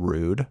is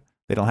rude.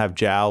 They don't have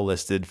Zhao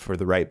listed for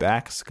the right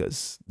backs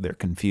because they're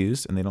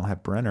confused, and they don't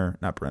have they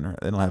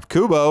don't have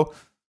Kubo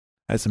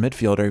as a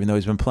midfielder, even though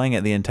he's been playing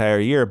it the entire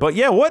year. But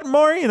yeah, what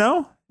more, you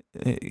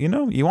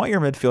want your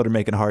midfielder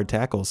making hard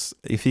tackles.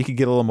 If you could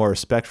get a little more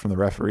respect from the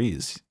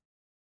referees,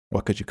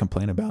 what could you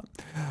complain about?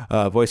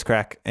 Voice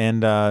crack.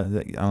 And I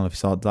don't know if you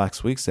saw it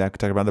last week, Zach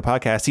talked about the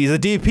podcast. He's a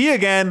DP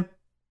again.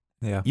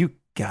 Yeah. You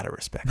got to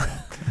respect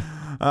that.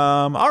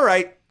 All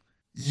right.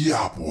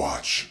 Yap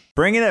Watch.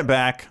 Bringing it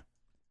back.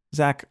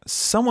 Zach,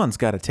 someone's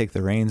got to take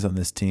the reins on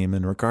this team.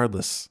 And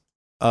regardless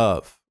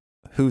of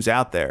who's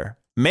out there,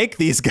 make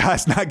these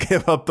guys not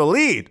give up the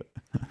lead.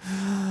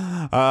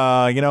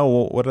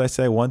 What did I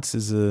say? Once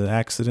is an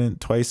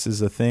accident, twice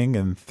is a thing,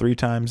 and 3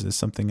 times is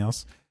something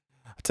else.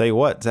 I'll tell you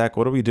what, Zach,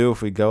 what do we do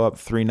if we go up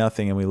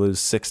 3-0 and we lose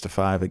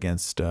 6-5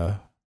 against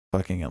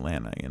fucking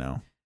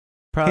Atlanta,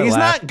 Probably He's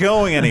not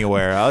going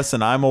anywhere.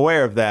 Listen, I'm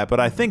aware of that, but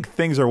I think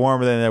things are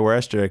warmer than they were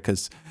yesterday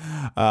because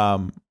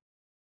I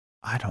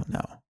don't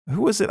know.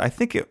 Who was it? I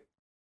think it,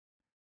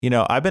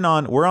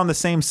 we're on the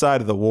same side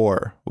of the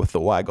war with the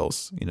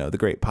Weigels, the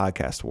great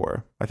podcast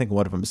war. I think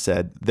one of them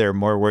said they're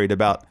more worried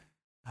about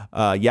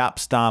Jaap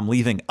Stam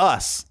leaving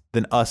us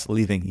than us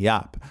leaving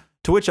Jaap.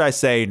 To which I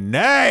say,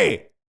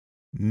 nay,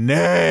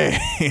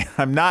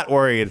 I'm not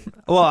worried.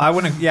 Well, I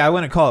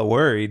wouldn't call it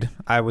worried.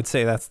 I would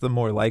say that's the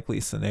more likely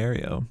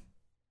scenario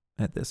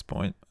at this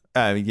point.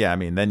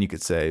 Then you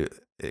could say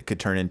it could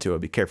turn into a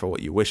be careful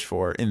what you wish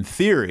for in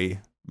theory,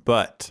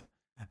 but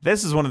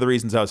this is one of the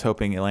reasons I was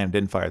hoping Atlanta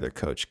didn't fire their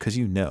coach, because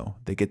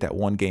they get that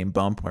 1-game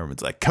bump where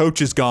everyone's like,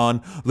 coach is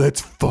gone,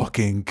 let's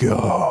fucking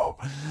go.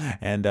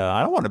 And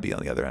I don't want to be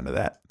on the other end of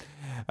that.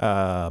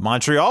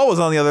 Montreal was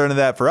on the other end of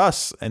that for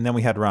us, and then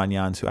we had Ron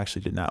Jans, who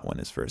actually did not win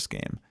his first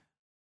game.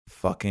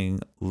 Fucking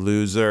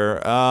loser.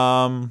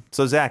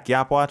 So Zach,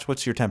 Yap Watch,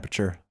 what's your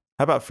temperature?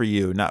 How about for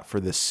you, not for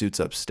the suits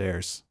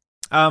upstairs?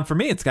 For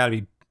me, it's got to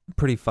be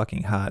pretty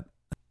fucking hot.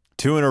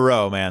 2 in a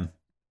row, man.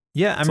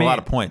 Yeah, It's a lot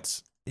of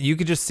points. You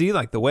could just see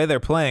like the way they're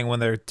playing when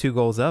they're 2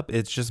 goals up.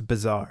 It's just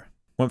bizarre.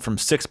 Went from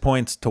 6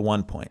 points to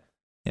 1 point.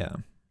 Yeah.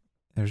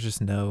 There's just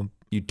no...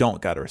 You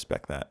don't got to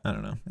respect that. I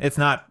don't know. It's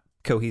not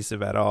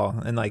cohesive at all.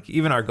 And like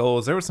even our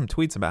goals, there were some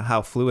tweets about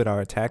how fluid our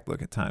attack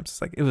looked at times.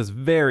 It's like it was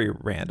very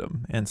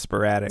random and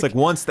sporadic. It's like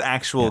once the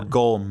actual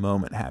goal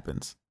moment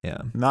happens.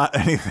 Yeah. Not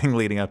anything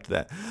leading up to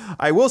that.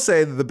 I will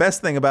say the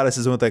best thing about us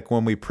is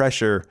when we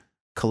pressure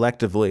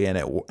collectively and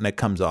it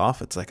comes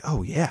off, it's like,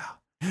 oh yeah.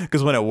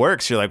 Because when it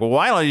works, you're like, well,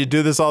 why don't you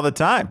do this all the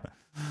time?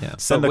 Yeah.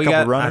 Send a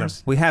couple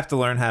runners. We have to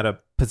learn how to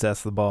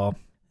possess the ball,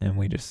 and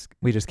we just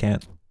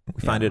can't.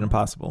 We find it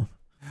impossible.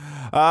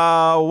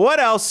 What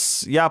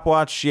else? Yap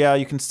Watch. Yeah,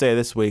 you can stay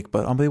this week,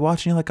 but I'll be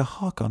watching you like a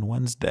hawk on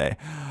Wednesday.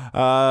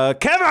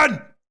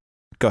 Kevin,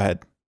 go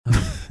ahead.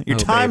 Your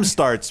time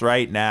starts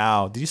right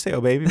now. Did you say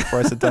 "oh baby" before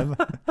I said time?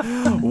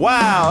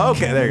 Wow.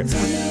 Okay, there you go.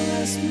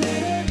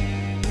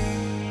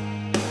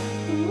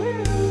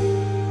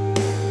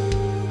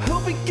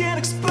 Hope we can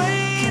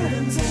explain.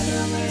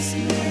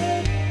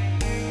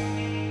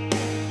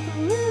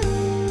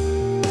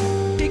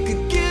 It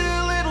could get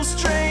a little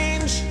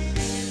strange.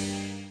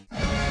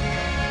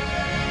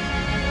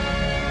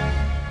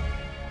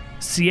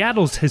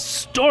 Seattle's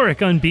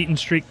historic unbeaten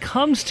streak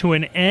comes to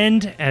an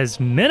end as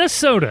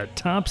Minnesota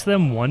tops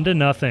them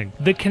 1-0.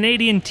 The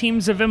Canadian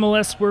teams of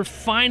MLS were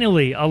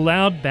finally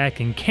allowed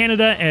back in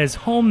Canada as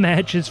home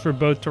matches for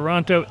both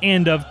Toronto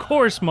and, of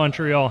course,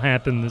 Montreal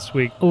happened this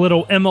week. A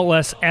little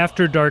MLS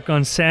after dark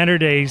on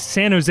Saturday,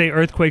 San Jose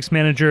Earthquakes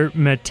manager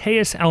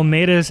Mateus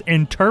Almeida's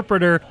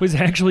interpreter was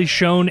actually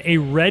shown a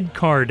red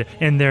card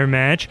in their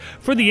match.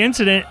 For the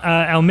incident,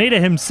 Almeida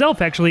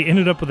himself actually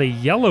ended up with a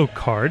yellow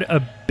card,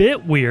 a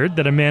bit weird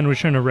that a man was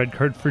shown a red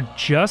card for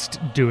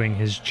just doing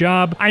his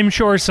job. I'm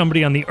sure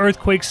somebody on the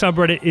Earthquake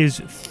subreddit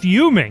is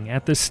fuming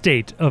at the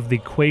state of the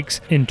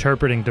Quakes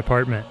interpreting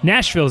department.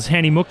 Nashville's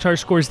Hani Mukhtar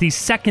scores the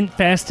second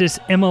fastest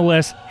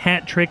MLS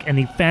hat trick and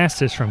the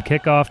fastest from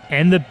kickoff.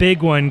 And the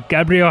big one,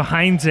 Gabriel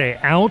Heinze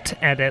out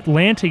at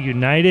Atlanta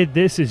United.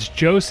 This is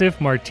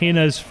Joseph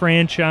Martinez's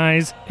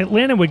franchise.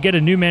 Atlanta would get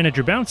a new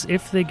manager bounce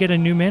if they get a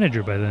new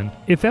manager by then.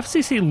 If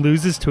FCC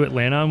loses to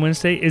Atlanta on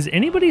Wednesday, is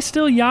anybody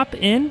still Yap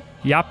in?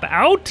 Yap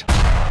out?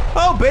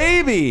 Oh,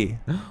 baby.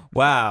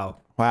 Wow.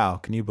 Wow.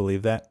 Can you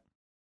believe that?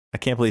 I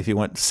can't believe he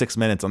went 6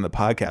 minutes on the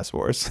podcast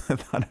wars. I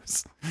thought it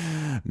was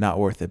not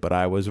worth it, but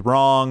I was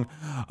wrong.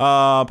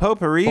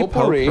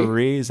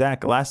 Potpourri.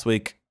 Zach, last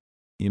week,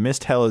 you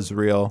missed Hell is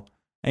Real.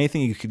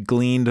 Anything you could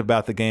glean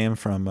about the game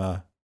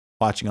from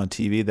watching on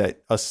TV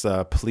that us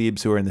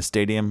plebes who are in the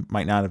stadium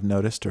might not have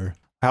noticed? Or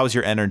how was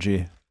your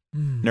energy?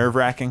 Nerve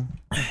wracking.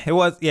 It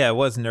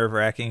was nerve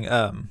wracking.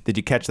 Did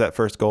you catch that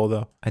first goal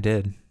though? I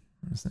did.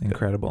 It was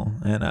incredible.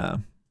 And I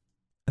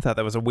thought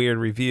that was a weird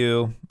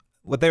review.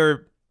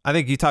 I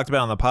think you talked about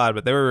it on the pod,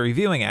 but they were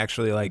reviewing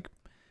actually like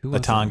who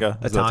was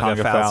Atanga. it?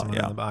 Atanga foul foul,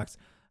 in the box.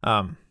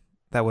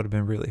 That would have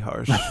been really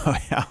harsh. Oh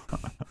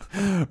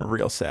yeah,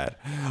 real sad,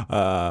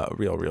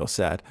 real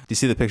sad. Do you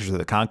see the pictures of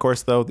the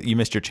concourse though? You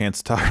missed your chance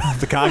to talk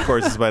about the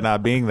concourses by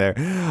not being there.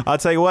 I'll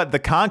tell you what, the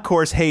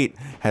concourse hate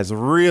has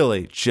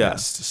really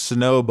just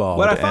snowballed.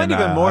 What I find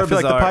even more I feel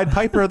bizarre, like the Pied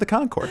Piper of the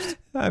concourse.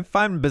 I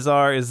find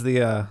bizarre is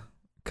the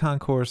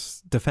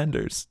concourse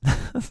defenders.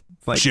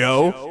 It's like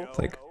Joe. It's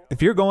like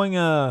if you're going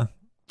at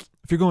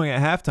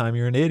halftime,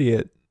 you're an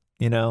idiot.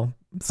 You know.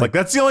 It's like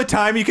that's the only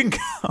time you can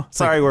go.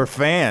 Sorry, we're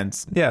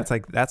fans. Yeah, it's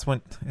like that's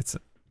when it's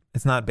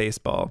not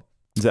baseball.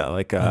 Is that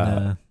like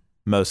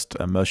most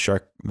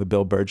shark? The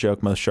Bill Burr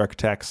joke: most shark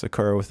attacks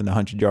occur within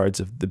 100 yards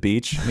of the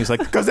beach. And he's like,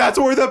 because that's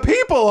where the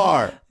people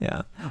are.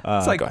 Yeah,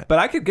 it's like, but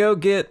I could go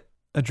get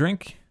a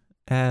drink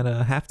at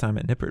halftime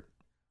at Nippert.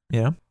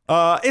 You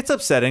know, it's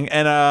upsetting.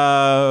 And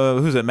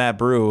who's it? Matt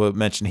Brew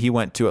mentioned he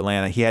went to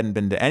Atlanta. He hadn't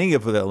been to any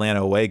of the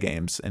Atlanta away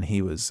games, and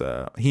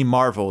he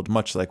marveled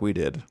much like we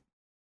did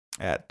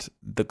at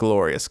the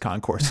glorious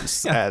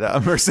concourses at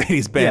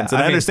Mercedes-Benz.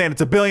 And I understand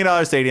it's $1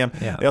 billion stadium.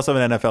 Yeah. They also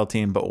have an NFL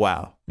team, but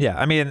wow. Yeah,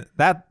 I mean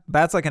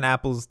that's like an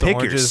apples to Pick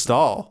your oranges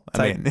stall.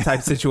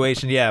 type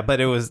situation. Yeah,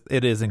 but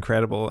it is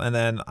incredible. And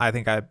then I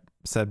think I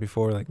said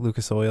before, like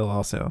Lucas Oil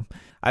also.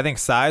 I think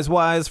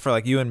size-wise, for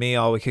like you and me,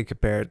 all we could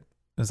compare it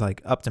was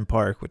like Upton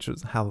Park, which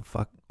was how the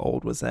fuck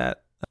old was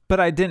that? But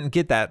I didn't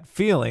get that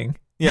feeling.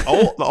 Yeah,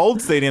 the old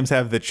stadiums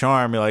have the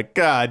charm. You're like,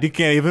 God, you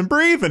can't even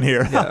breathe in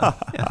here. Yeah.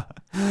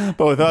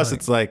 But with us,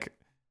 it's like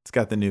it's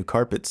got the new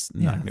carpets,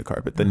 not new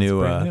carpet, the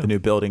new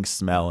building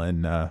smell,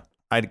 and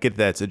I get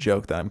that it's a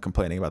joke that I'm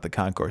complaining about the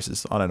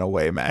concourses on an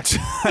away match.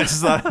 I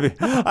just thought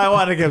I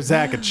want to give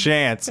Zach a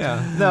chance.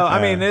 Yeah, no, I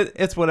mean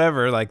it's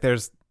whatever. Like you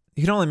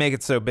can only make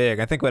it so big.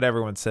 I think what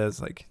everyone says,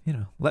 like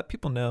let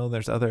people know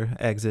there's other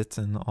exits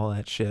and all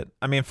that shit.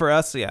 I mean, for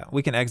us, yeah,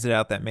 we can exit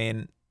out that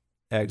main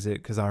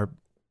exit because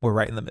we're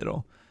right in the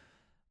middle.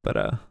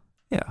 But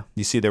yeah,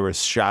 you see, there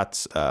was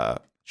shots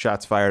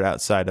fired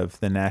outside of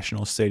the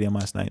National Stadium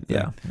last night.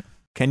 Yeah.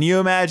 Can you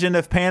imagine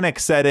if panic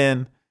set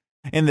in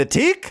the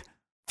teak?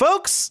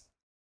 Folks,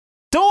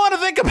 don't want to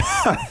think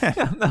about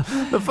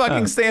it. The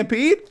fucking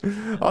stampede?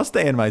 I'll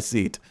stay in my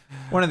seat.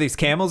 One of these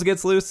camels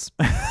gets loose.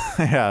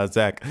 Yeah,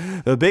 Zach.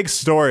 The big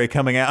story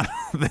coming out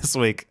this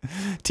week.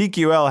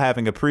 TQL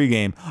having a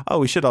pregame. Oh,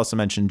 we should also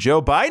mention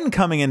Joe Biden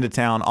coming into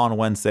town on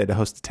Wednesday to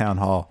host a town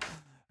hall.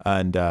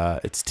 And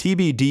it's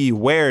TBD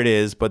where it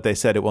is, but they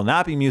said it will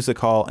not be Music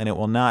Hall and it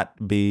will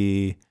not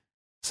be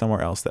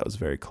somewhere else that was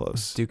very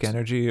close. Duke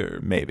Energy or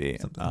maybe,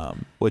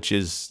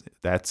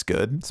 that's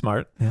good.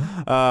 Smart.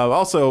 Yeah.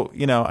 Also,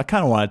 I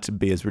kind of want it to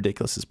be as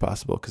ridiculous as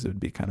possible because it would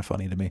be kind of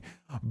funny to me.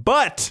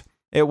 But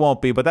it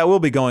won't be, but that will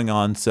be going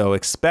on. So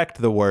expect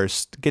the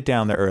worst. Get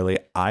down there early.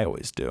 I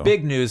always do.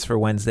 Big news for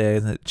Wednesday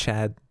is that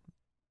Chad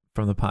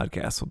from the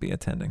podcast will be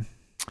attending.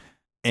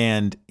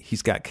 And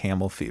he's got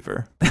camel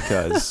fever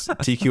because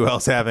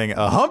TQL's having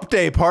a hump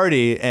day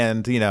party,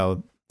 and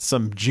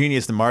some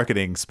genius in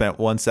marketing spent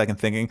 1 second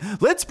thinking,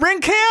 let's bring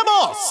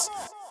camels.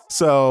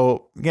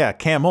 So yeah,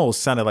 camels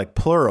sounded like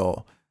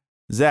plural.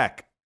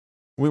 Zach,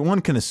 one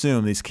can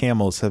assume these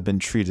camels have been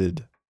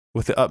treated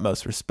with the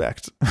utmost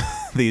respect.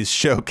 These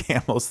show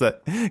camels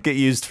that get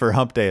used for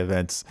hump day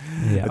events.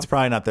 Yeah. It's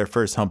probably not their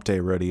first hump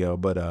day rodeo,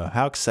 but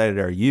how excited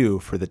are you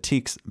for the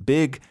Teak's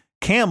big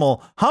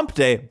camel hump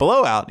day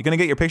blowout? You gonna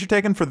get your picture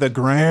taken for the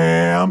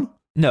gram?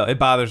 No, it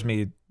bothers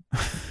me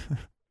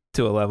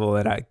to a level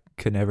that I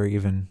could never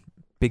even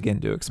begin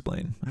to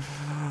explain.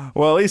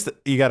 Well, at least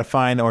you got to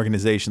find an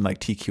organization like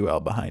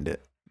TQL behind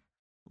it,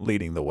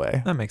 leading the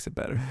way. That makes it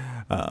better.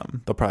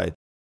 They'll probably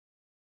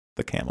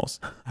the camels.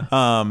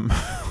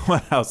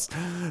 What else?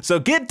 So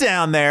get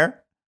down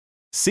there,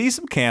 see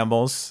some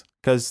camels,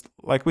 because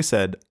like we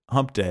said,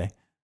 hump day.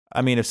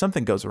 I mean, if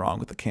something goes wrong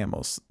with the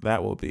camels,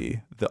 that will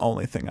be the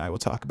only thing I will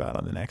talk about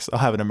on the next. I'll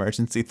have an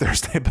emergency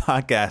Thursday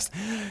podcast.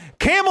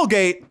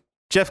 Camelgate.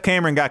 Jeff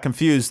Cameron got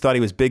confused, thought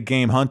he was big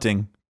game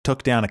hunting,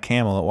 took down a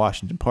camel at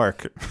Washington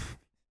Park.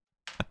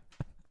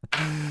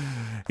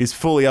 He's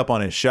fully up on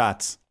his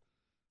shots.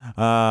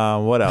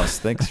 What else?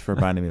 Thanks for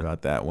reminding me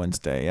about that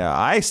Wednesday. Yeah,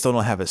 I still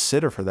don't have a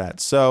sitter for that.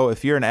 So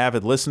if you're an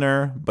avid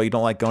listener, but you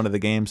don't like going to the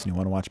games and you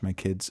want to watch my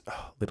kids,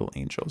 little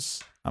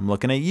angels, I'm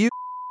looking at you.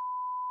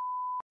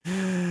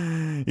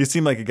 You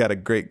seem like you got a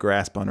great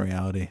grasp on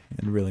reality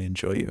and really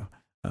enjoy you.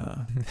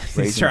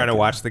 He's trying to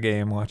watch the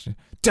game, watching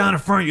down in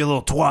front, you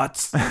little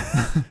twats.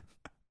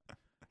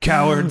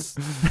 Cowards.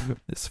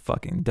 This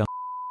fucking dumb.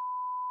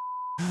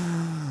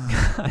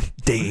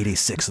 Day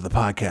 86 of the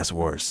podcast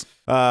wars.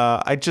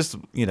 I just,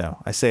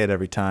 I say it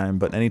every time,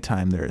 but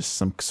anytime there's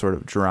some sort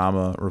of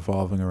drama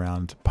revolving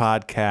around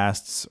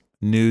podcasts,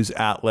 news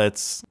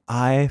outlets,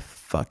 I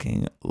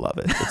fucking love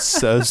it. It's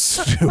so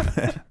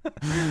stupid.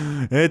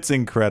 It's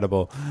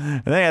incredible.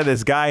 And I had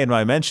this guy in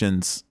my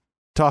mentions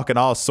talking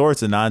all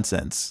sorts of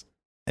nonsense,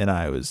 and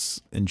I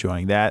was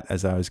enjoying that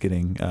as I was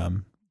getting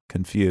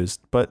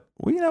confused. But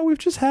we've had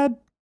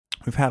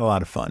a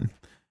lot of fun.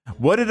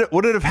 Would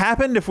it have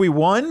happened if we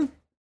won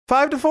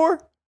 5-4?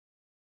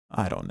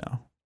 I don't know.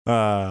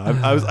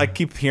 I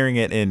keep hearing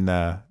it in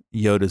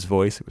Yoda's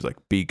voice. It was like,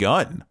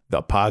 "Begun,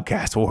 the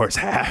podcast wars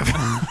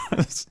have."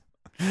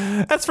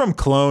 That's from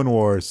Clone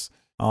Wars.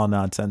 All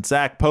nonsense.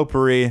 Zach,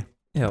 potpourri.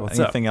 Yeah, what's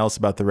Anything else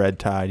about the Red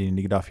Tide you need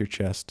to get off your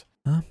chest?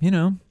 Or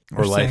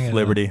Or life,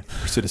 liberty,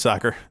 pursuit of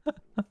soccer.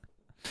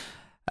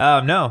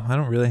 No, I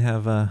don't really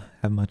have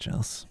much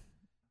else.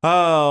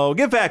 Oh,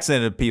 get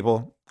vaccinated,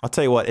 people. I'll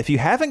tell you what, if you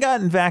haven't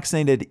gotten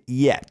vaccinated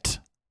yet,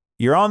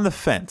 you're on the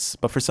fence,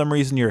 but for some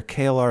reason you're a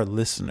KLR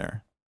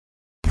listener,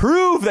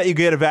 prove that you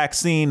get a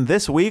vaccine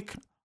this week.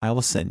 I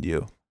will send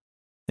you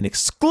an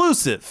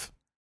exclusive,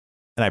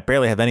 and I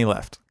barely have any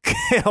left,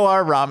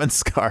 KLR ramen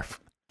scarf.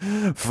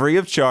 Free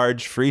of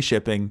charge, free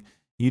shipping.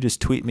 You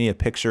just tweet me a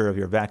picture of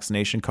your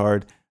vaccination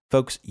card.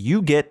 Folks,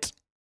 you get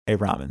a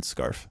ramen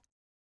scarf.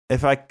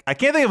 If I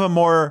can't think of a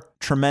more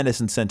tremendous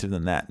incentive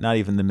than that, not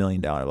even the $1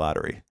 million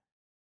lottery.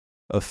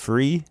 A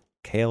free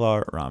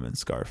KLR ramen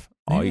scarf.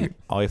 All you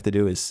have to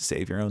do is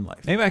save your own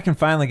life. Maybe I can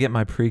finally get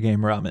my pregame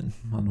ramen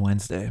on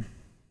Wednesday.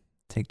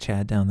 Take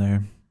Chad down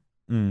there.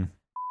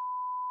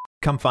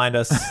 Come find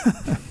us.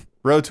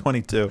 Row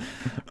 22.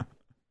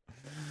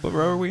 What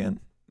row are we in?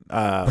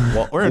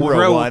 Well, we're in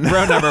row 1.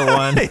 Row number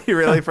 1. You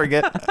really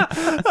forget?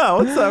 Oh,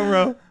 what's that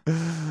row?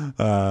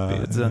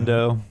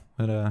 Zundo.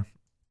 But,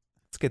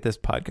 let's get this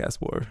podcast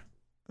war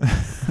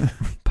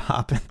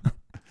popping.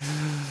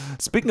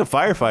 Speaking of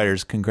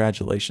firefighters,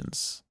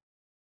 congratulations.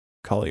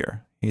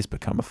 Collier, he's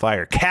become a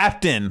fire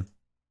captain.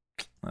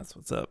 That's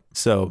what's up.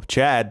 So,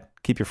 Chad,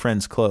 keep your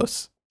friends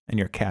close and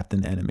your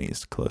captain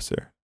enemies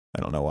closer.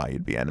 I don't know why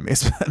you'd be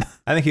enemies, but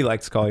I think he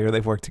likes Collier.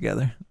 They've worked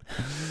together.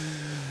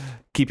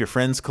 Keep your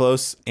friends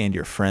close and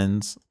your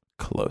friends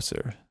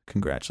closer.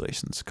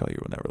 Congratulations. Collier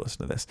will never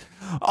listen to this.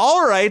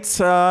 All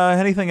right.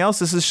 Anything else?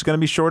 This is going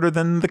to be shorter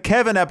than the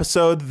Kevin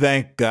episode.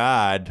 Thank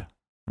God.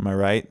 Am I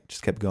right?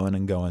 Just kept going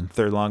and going.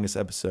 Third longest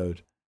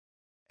episode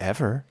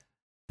ever.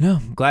 No,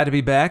 glad to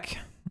be back.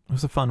 It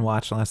was a fun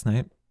watch last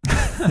night.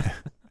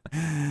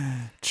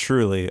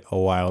 Truly a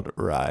wild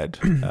ride.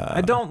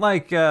 I don't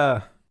like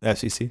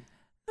FCC.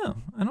 No,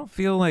 I don't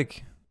feel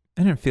like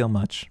I didn't feel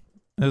much.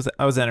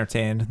 I was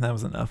entertained. That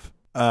was enough.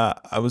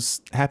 I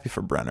was happy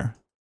for Brenner.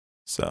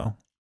 So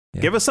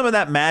Yeah. give us some of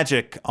that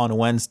magic on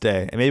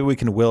Wednesday, and maybe we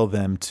can will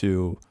them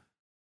to.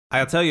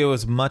 I'll tell you, it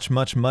was much,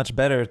 much, much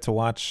better to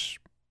watch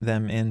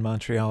them in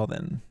Montreal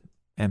than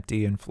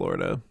empty in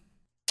Florida,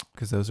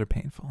 because those are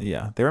painful.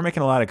 Yeah, they were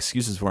making a lot of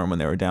excuses for him when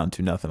they were down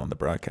 2-0 on the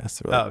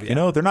broadcast. They were like, Oh,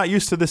 yeah. they're not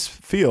used to this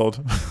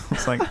field.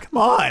 It's like, come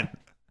on.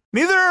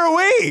 Neither are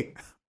we.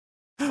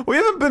 We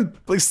haven't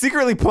been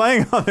secretly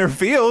playing on their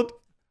field.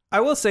 I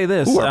will say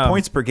this. Ooh, our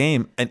points per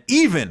game, an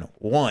even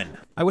one.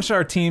 I wish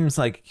our team's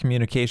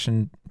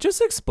communication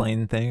just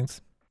explain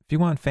things. If you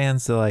want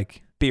fans to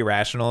be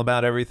rational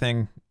about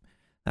everything,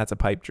 that's a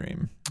pipe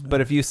dream.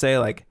 But if you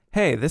say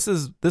hey, this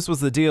was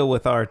the deal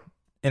with our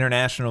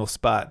international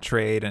spot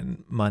trade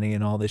and money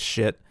and all this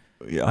shit.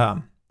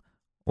 Yeah.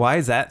 Why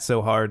is that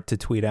so hard to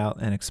tweet out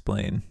and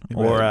explain?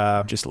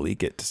 Or just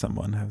leak it to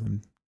someone. Have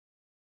them.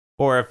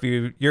 Or if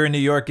you're in New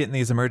York getting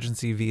these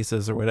emergency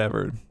visas or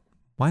whatever,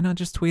 why not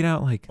just tweet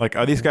out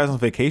are these guys on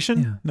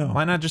vacation? Yeah. No.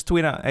 Why not just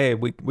tweet out, hey,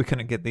 we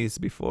couldn't get these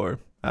before.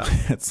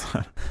 It's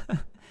not.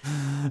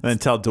 And then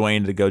tell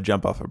Dwayne to go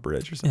jump off a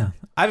bridge or something.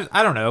 Yeah.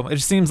 I don't know. It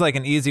just seems like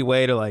an easy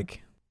way to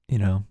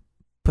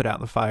put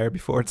out the fire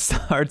before it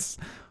starts.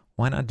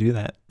 Why not do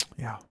that?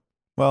 Yeah.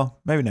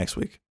 Well, maybe next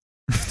week.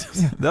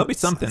 There'll be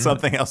something.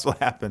 Something else will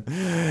happen.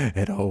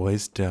 It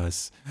always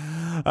does.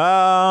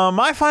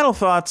 My final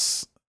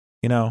thoughts,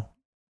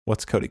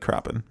 what's Cody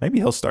Croppin? Maybe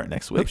he'll start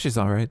next I hope week. she's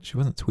all right. She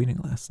wasn't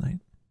tweeting last night.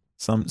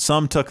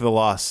 Some took the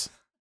loss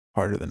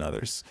harder than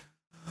others.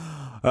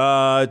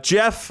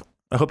 Jeff,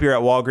 I hope you're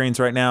at Walgreens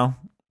right now.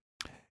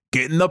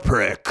 Getting the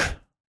prick.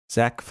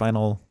 Zach,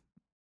 final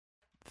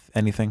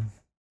anything?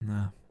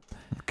 No.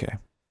 Okay.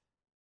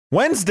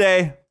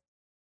 Wednesday.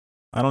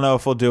 I don't know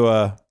if we'll do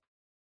a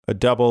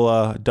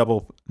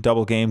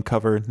double game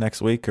cover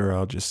next week, or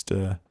I'll just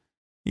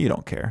you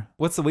don't care.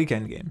 What's the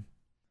weekend game?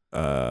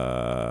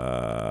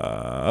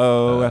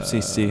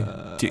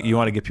 FCC. Do you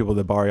want to give people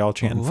the bar y'all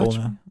chanting full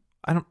now?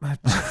 I don't. I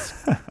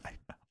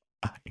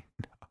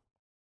know.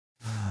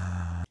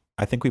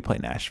 I think we play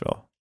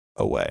Nashville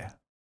away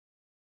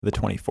the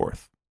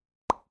 24th.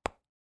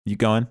 You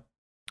going?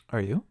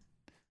 Are you?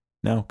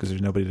 No, because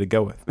there's nobody to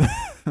go with.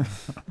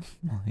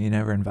 Well, you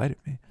never invited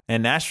me.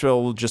 And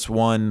Nashville just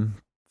won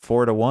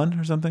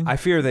 4-1 or something. I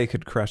fear they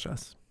could crush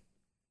us.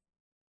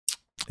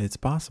 It's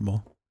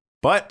possible.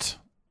 But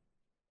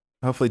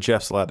hopefully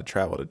Jeff's allowed to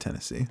travel to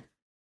Tennessee.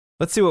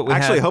 Let's see what we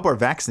Actually, I had. hope our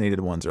vaccinated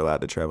ones are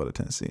allowed to travel to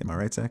Tennessee. Am I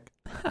right, Zach?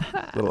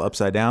 Little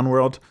upside down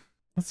world.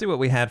 Let's see what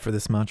we had for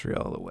this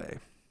Montreal away.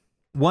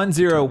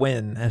 1-0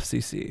 win,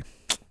 FCC.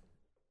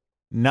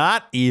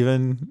 Not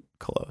even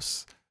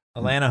close.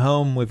 Atlanta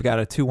home, we've got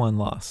a 2-1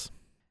 loss.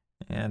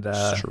 And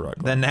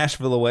Struggling. then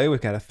Nashville away,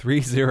 we've got a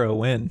 3-0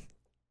 win.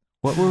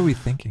 What were we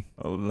thinking?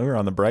 Oh, we're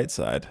on the bright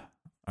side.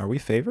 Are we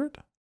favored?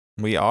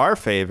 We are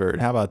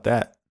favored. How about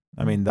that?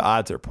 I mean, the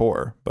odds are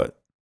poor, but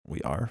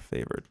we are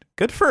favored.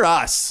 Good for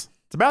us.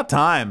 It's about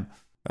time.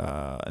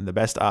 And the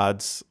best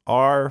odds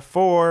are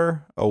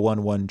for a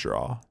 1-1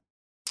 draw.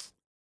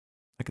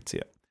 I could see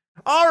it.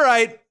 All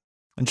right.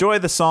 Enjoy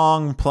the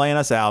song playing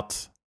us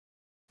out.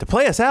 To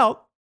play us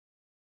out,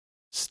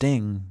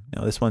 Sting.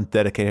 Now, this one's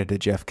dedicated to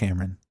Jeff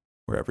Cameron,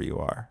 wherever you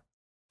are.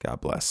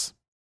 God bless.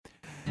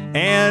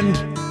 And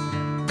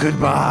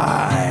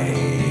goodbye.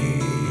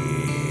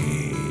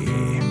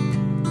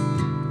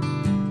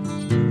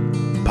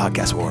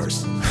 Podcast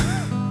Wars.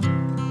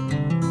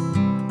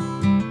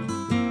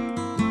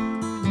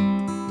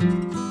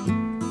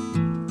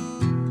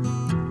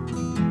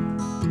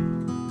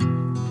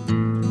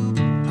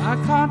 I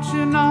caught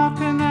you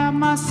knocking at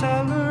my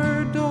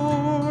cellar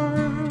door.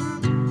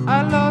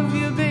 I love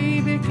you,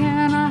 baby,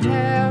 can I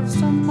have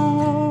some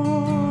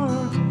more?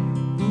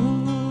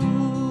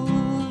 Ooh,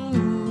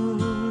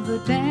 the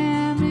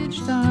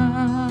damage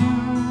done.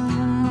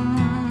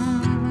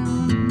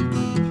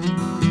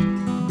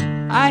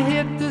 I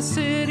hit the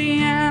city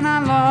and I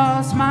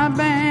lost my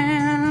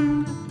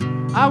band.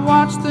 I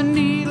watched the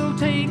needle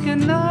take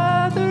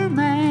another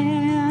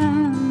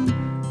man.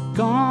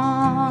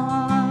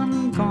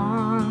 Gone,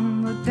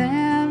 gone, the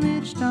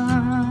damage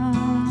done.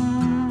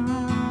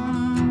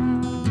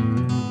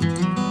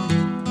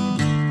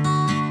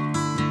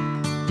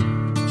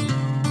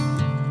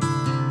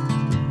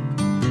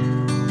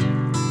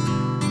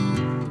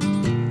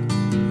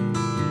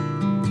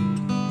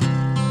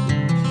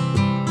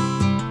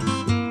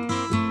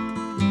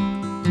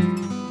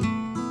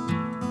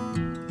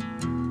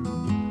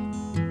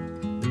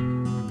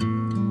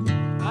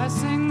 I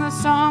sing the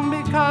song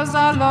because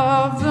I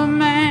love the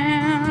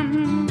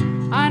man.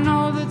 I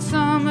know that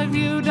some of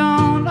you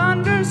don't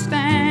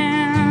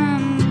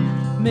understand.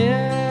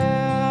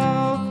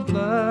 Milk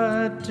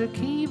blood to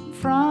keep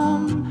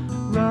from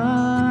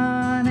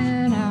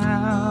running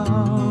out.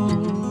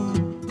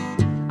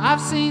 I've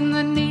seen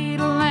the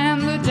needle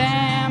and the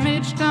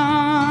damage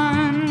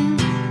done.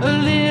 A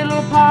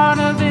little part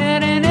of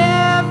it in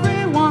everyone.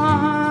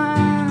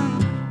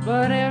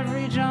 But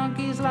every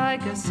junkie's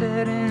like a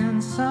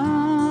setting sun.